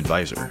investment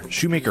advisor.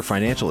 Shoemaker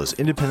Financial is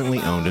independently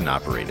owned and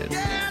operated.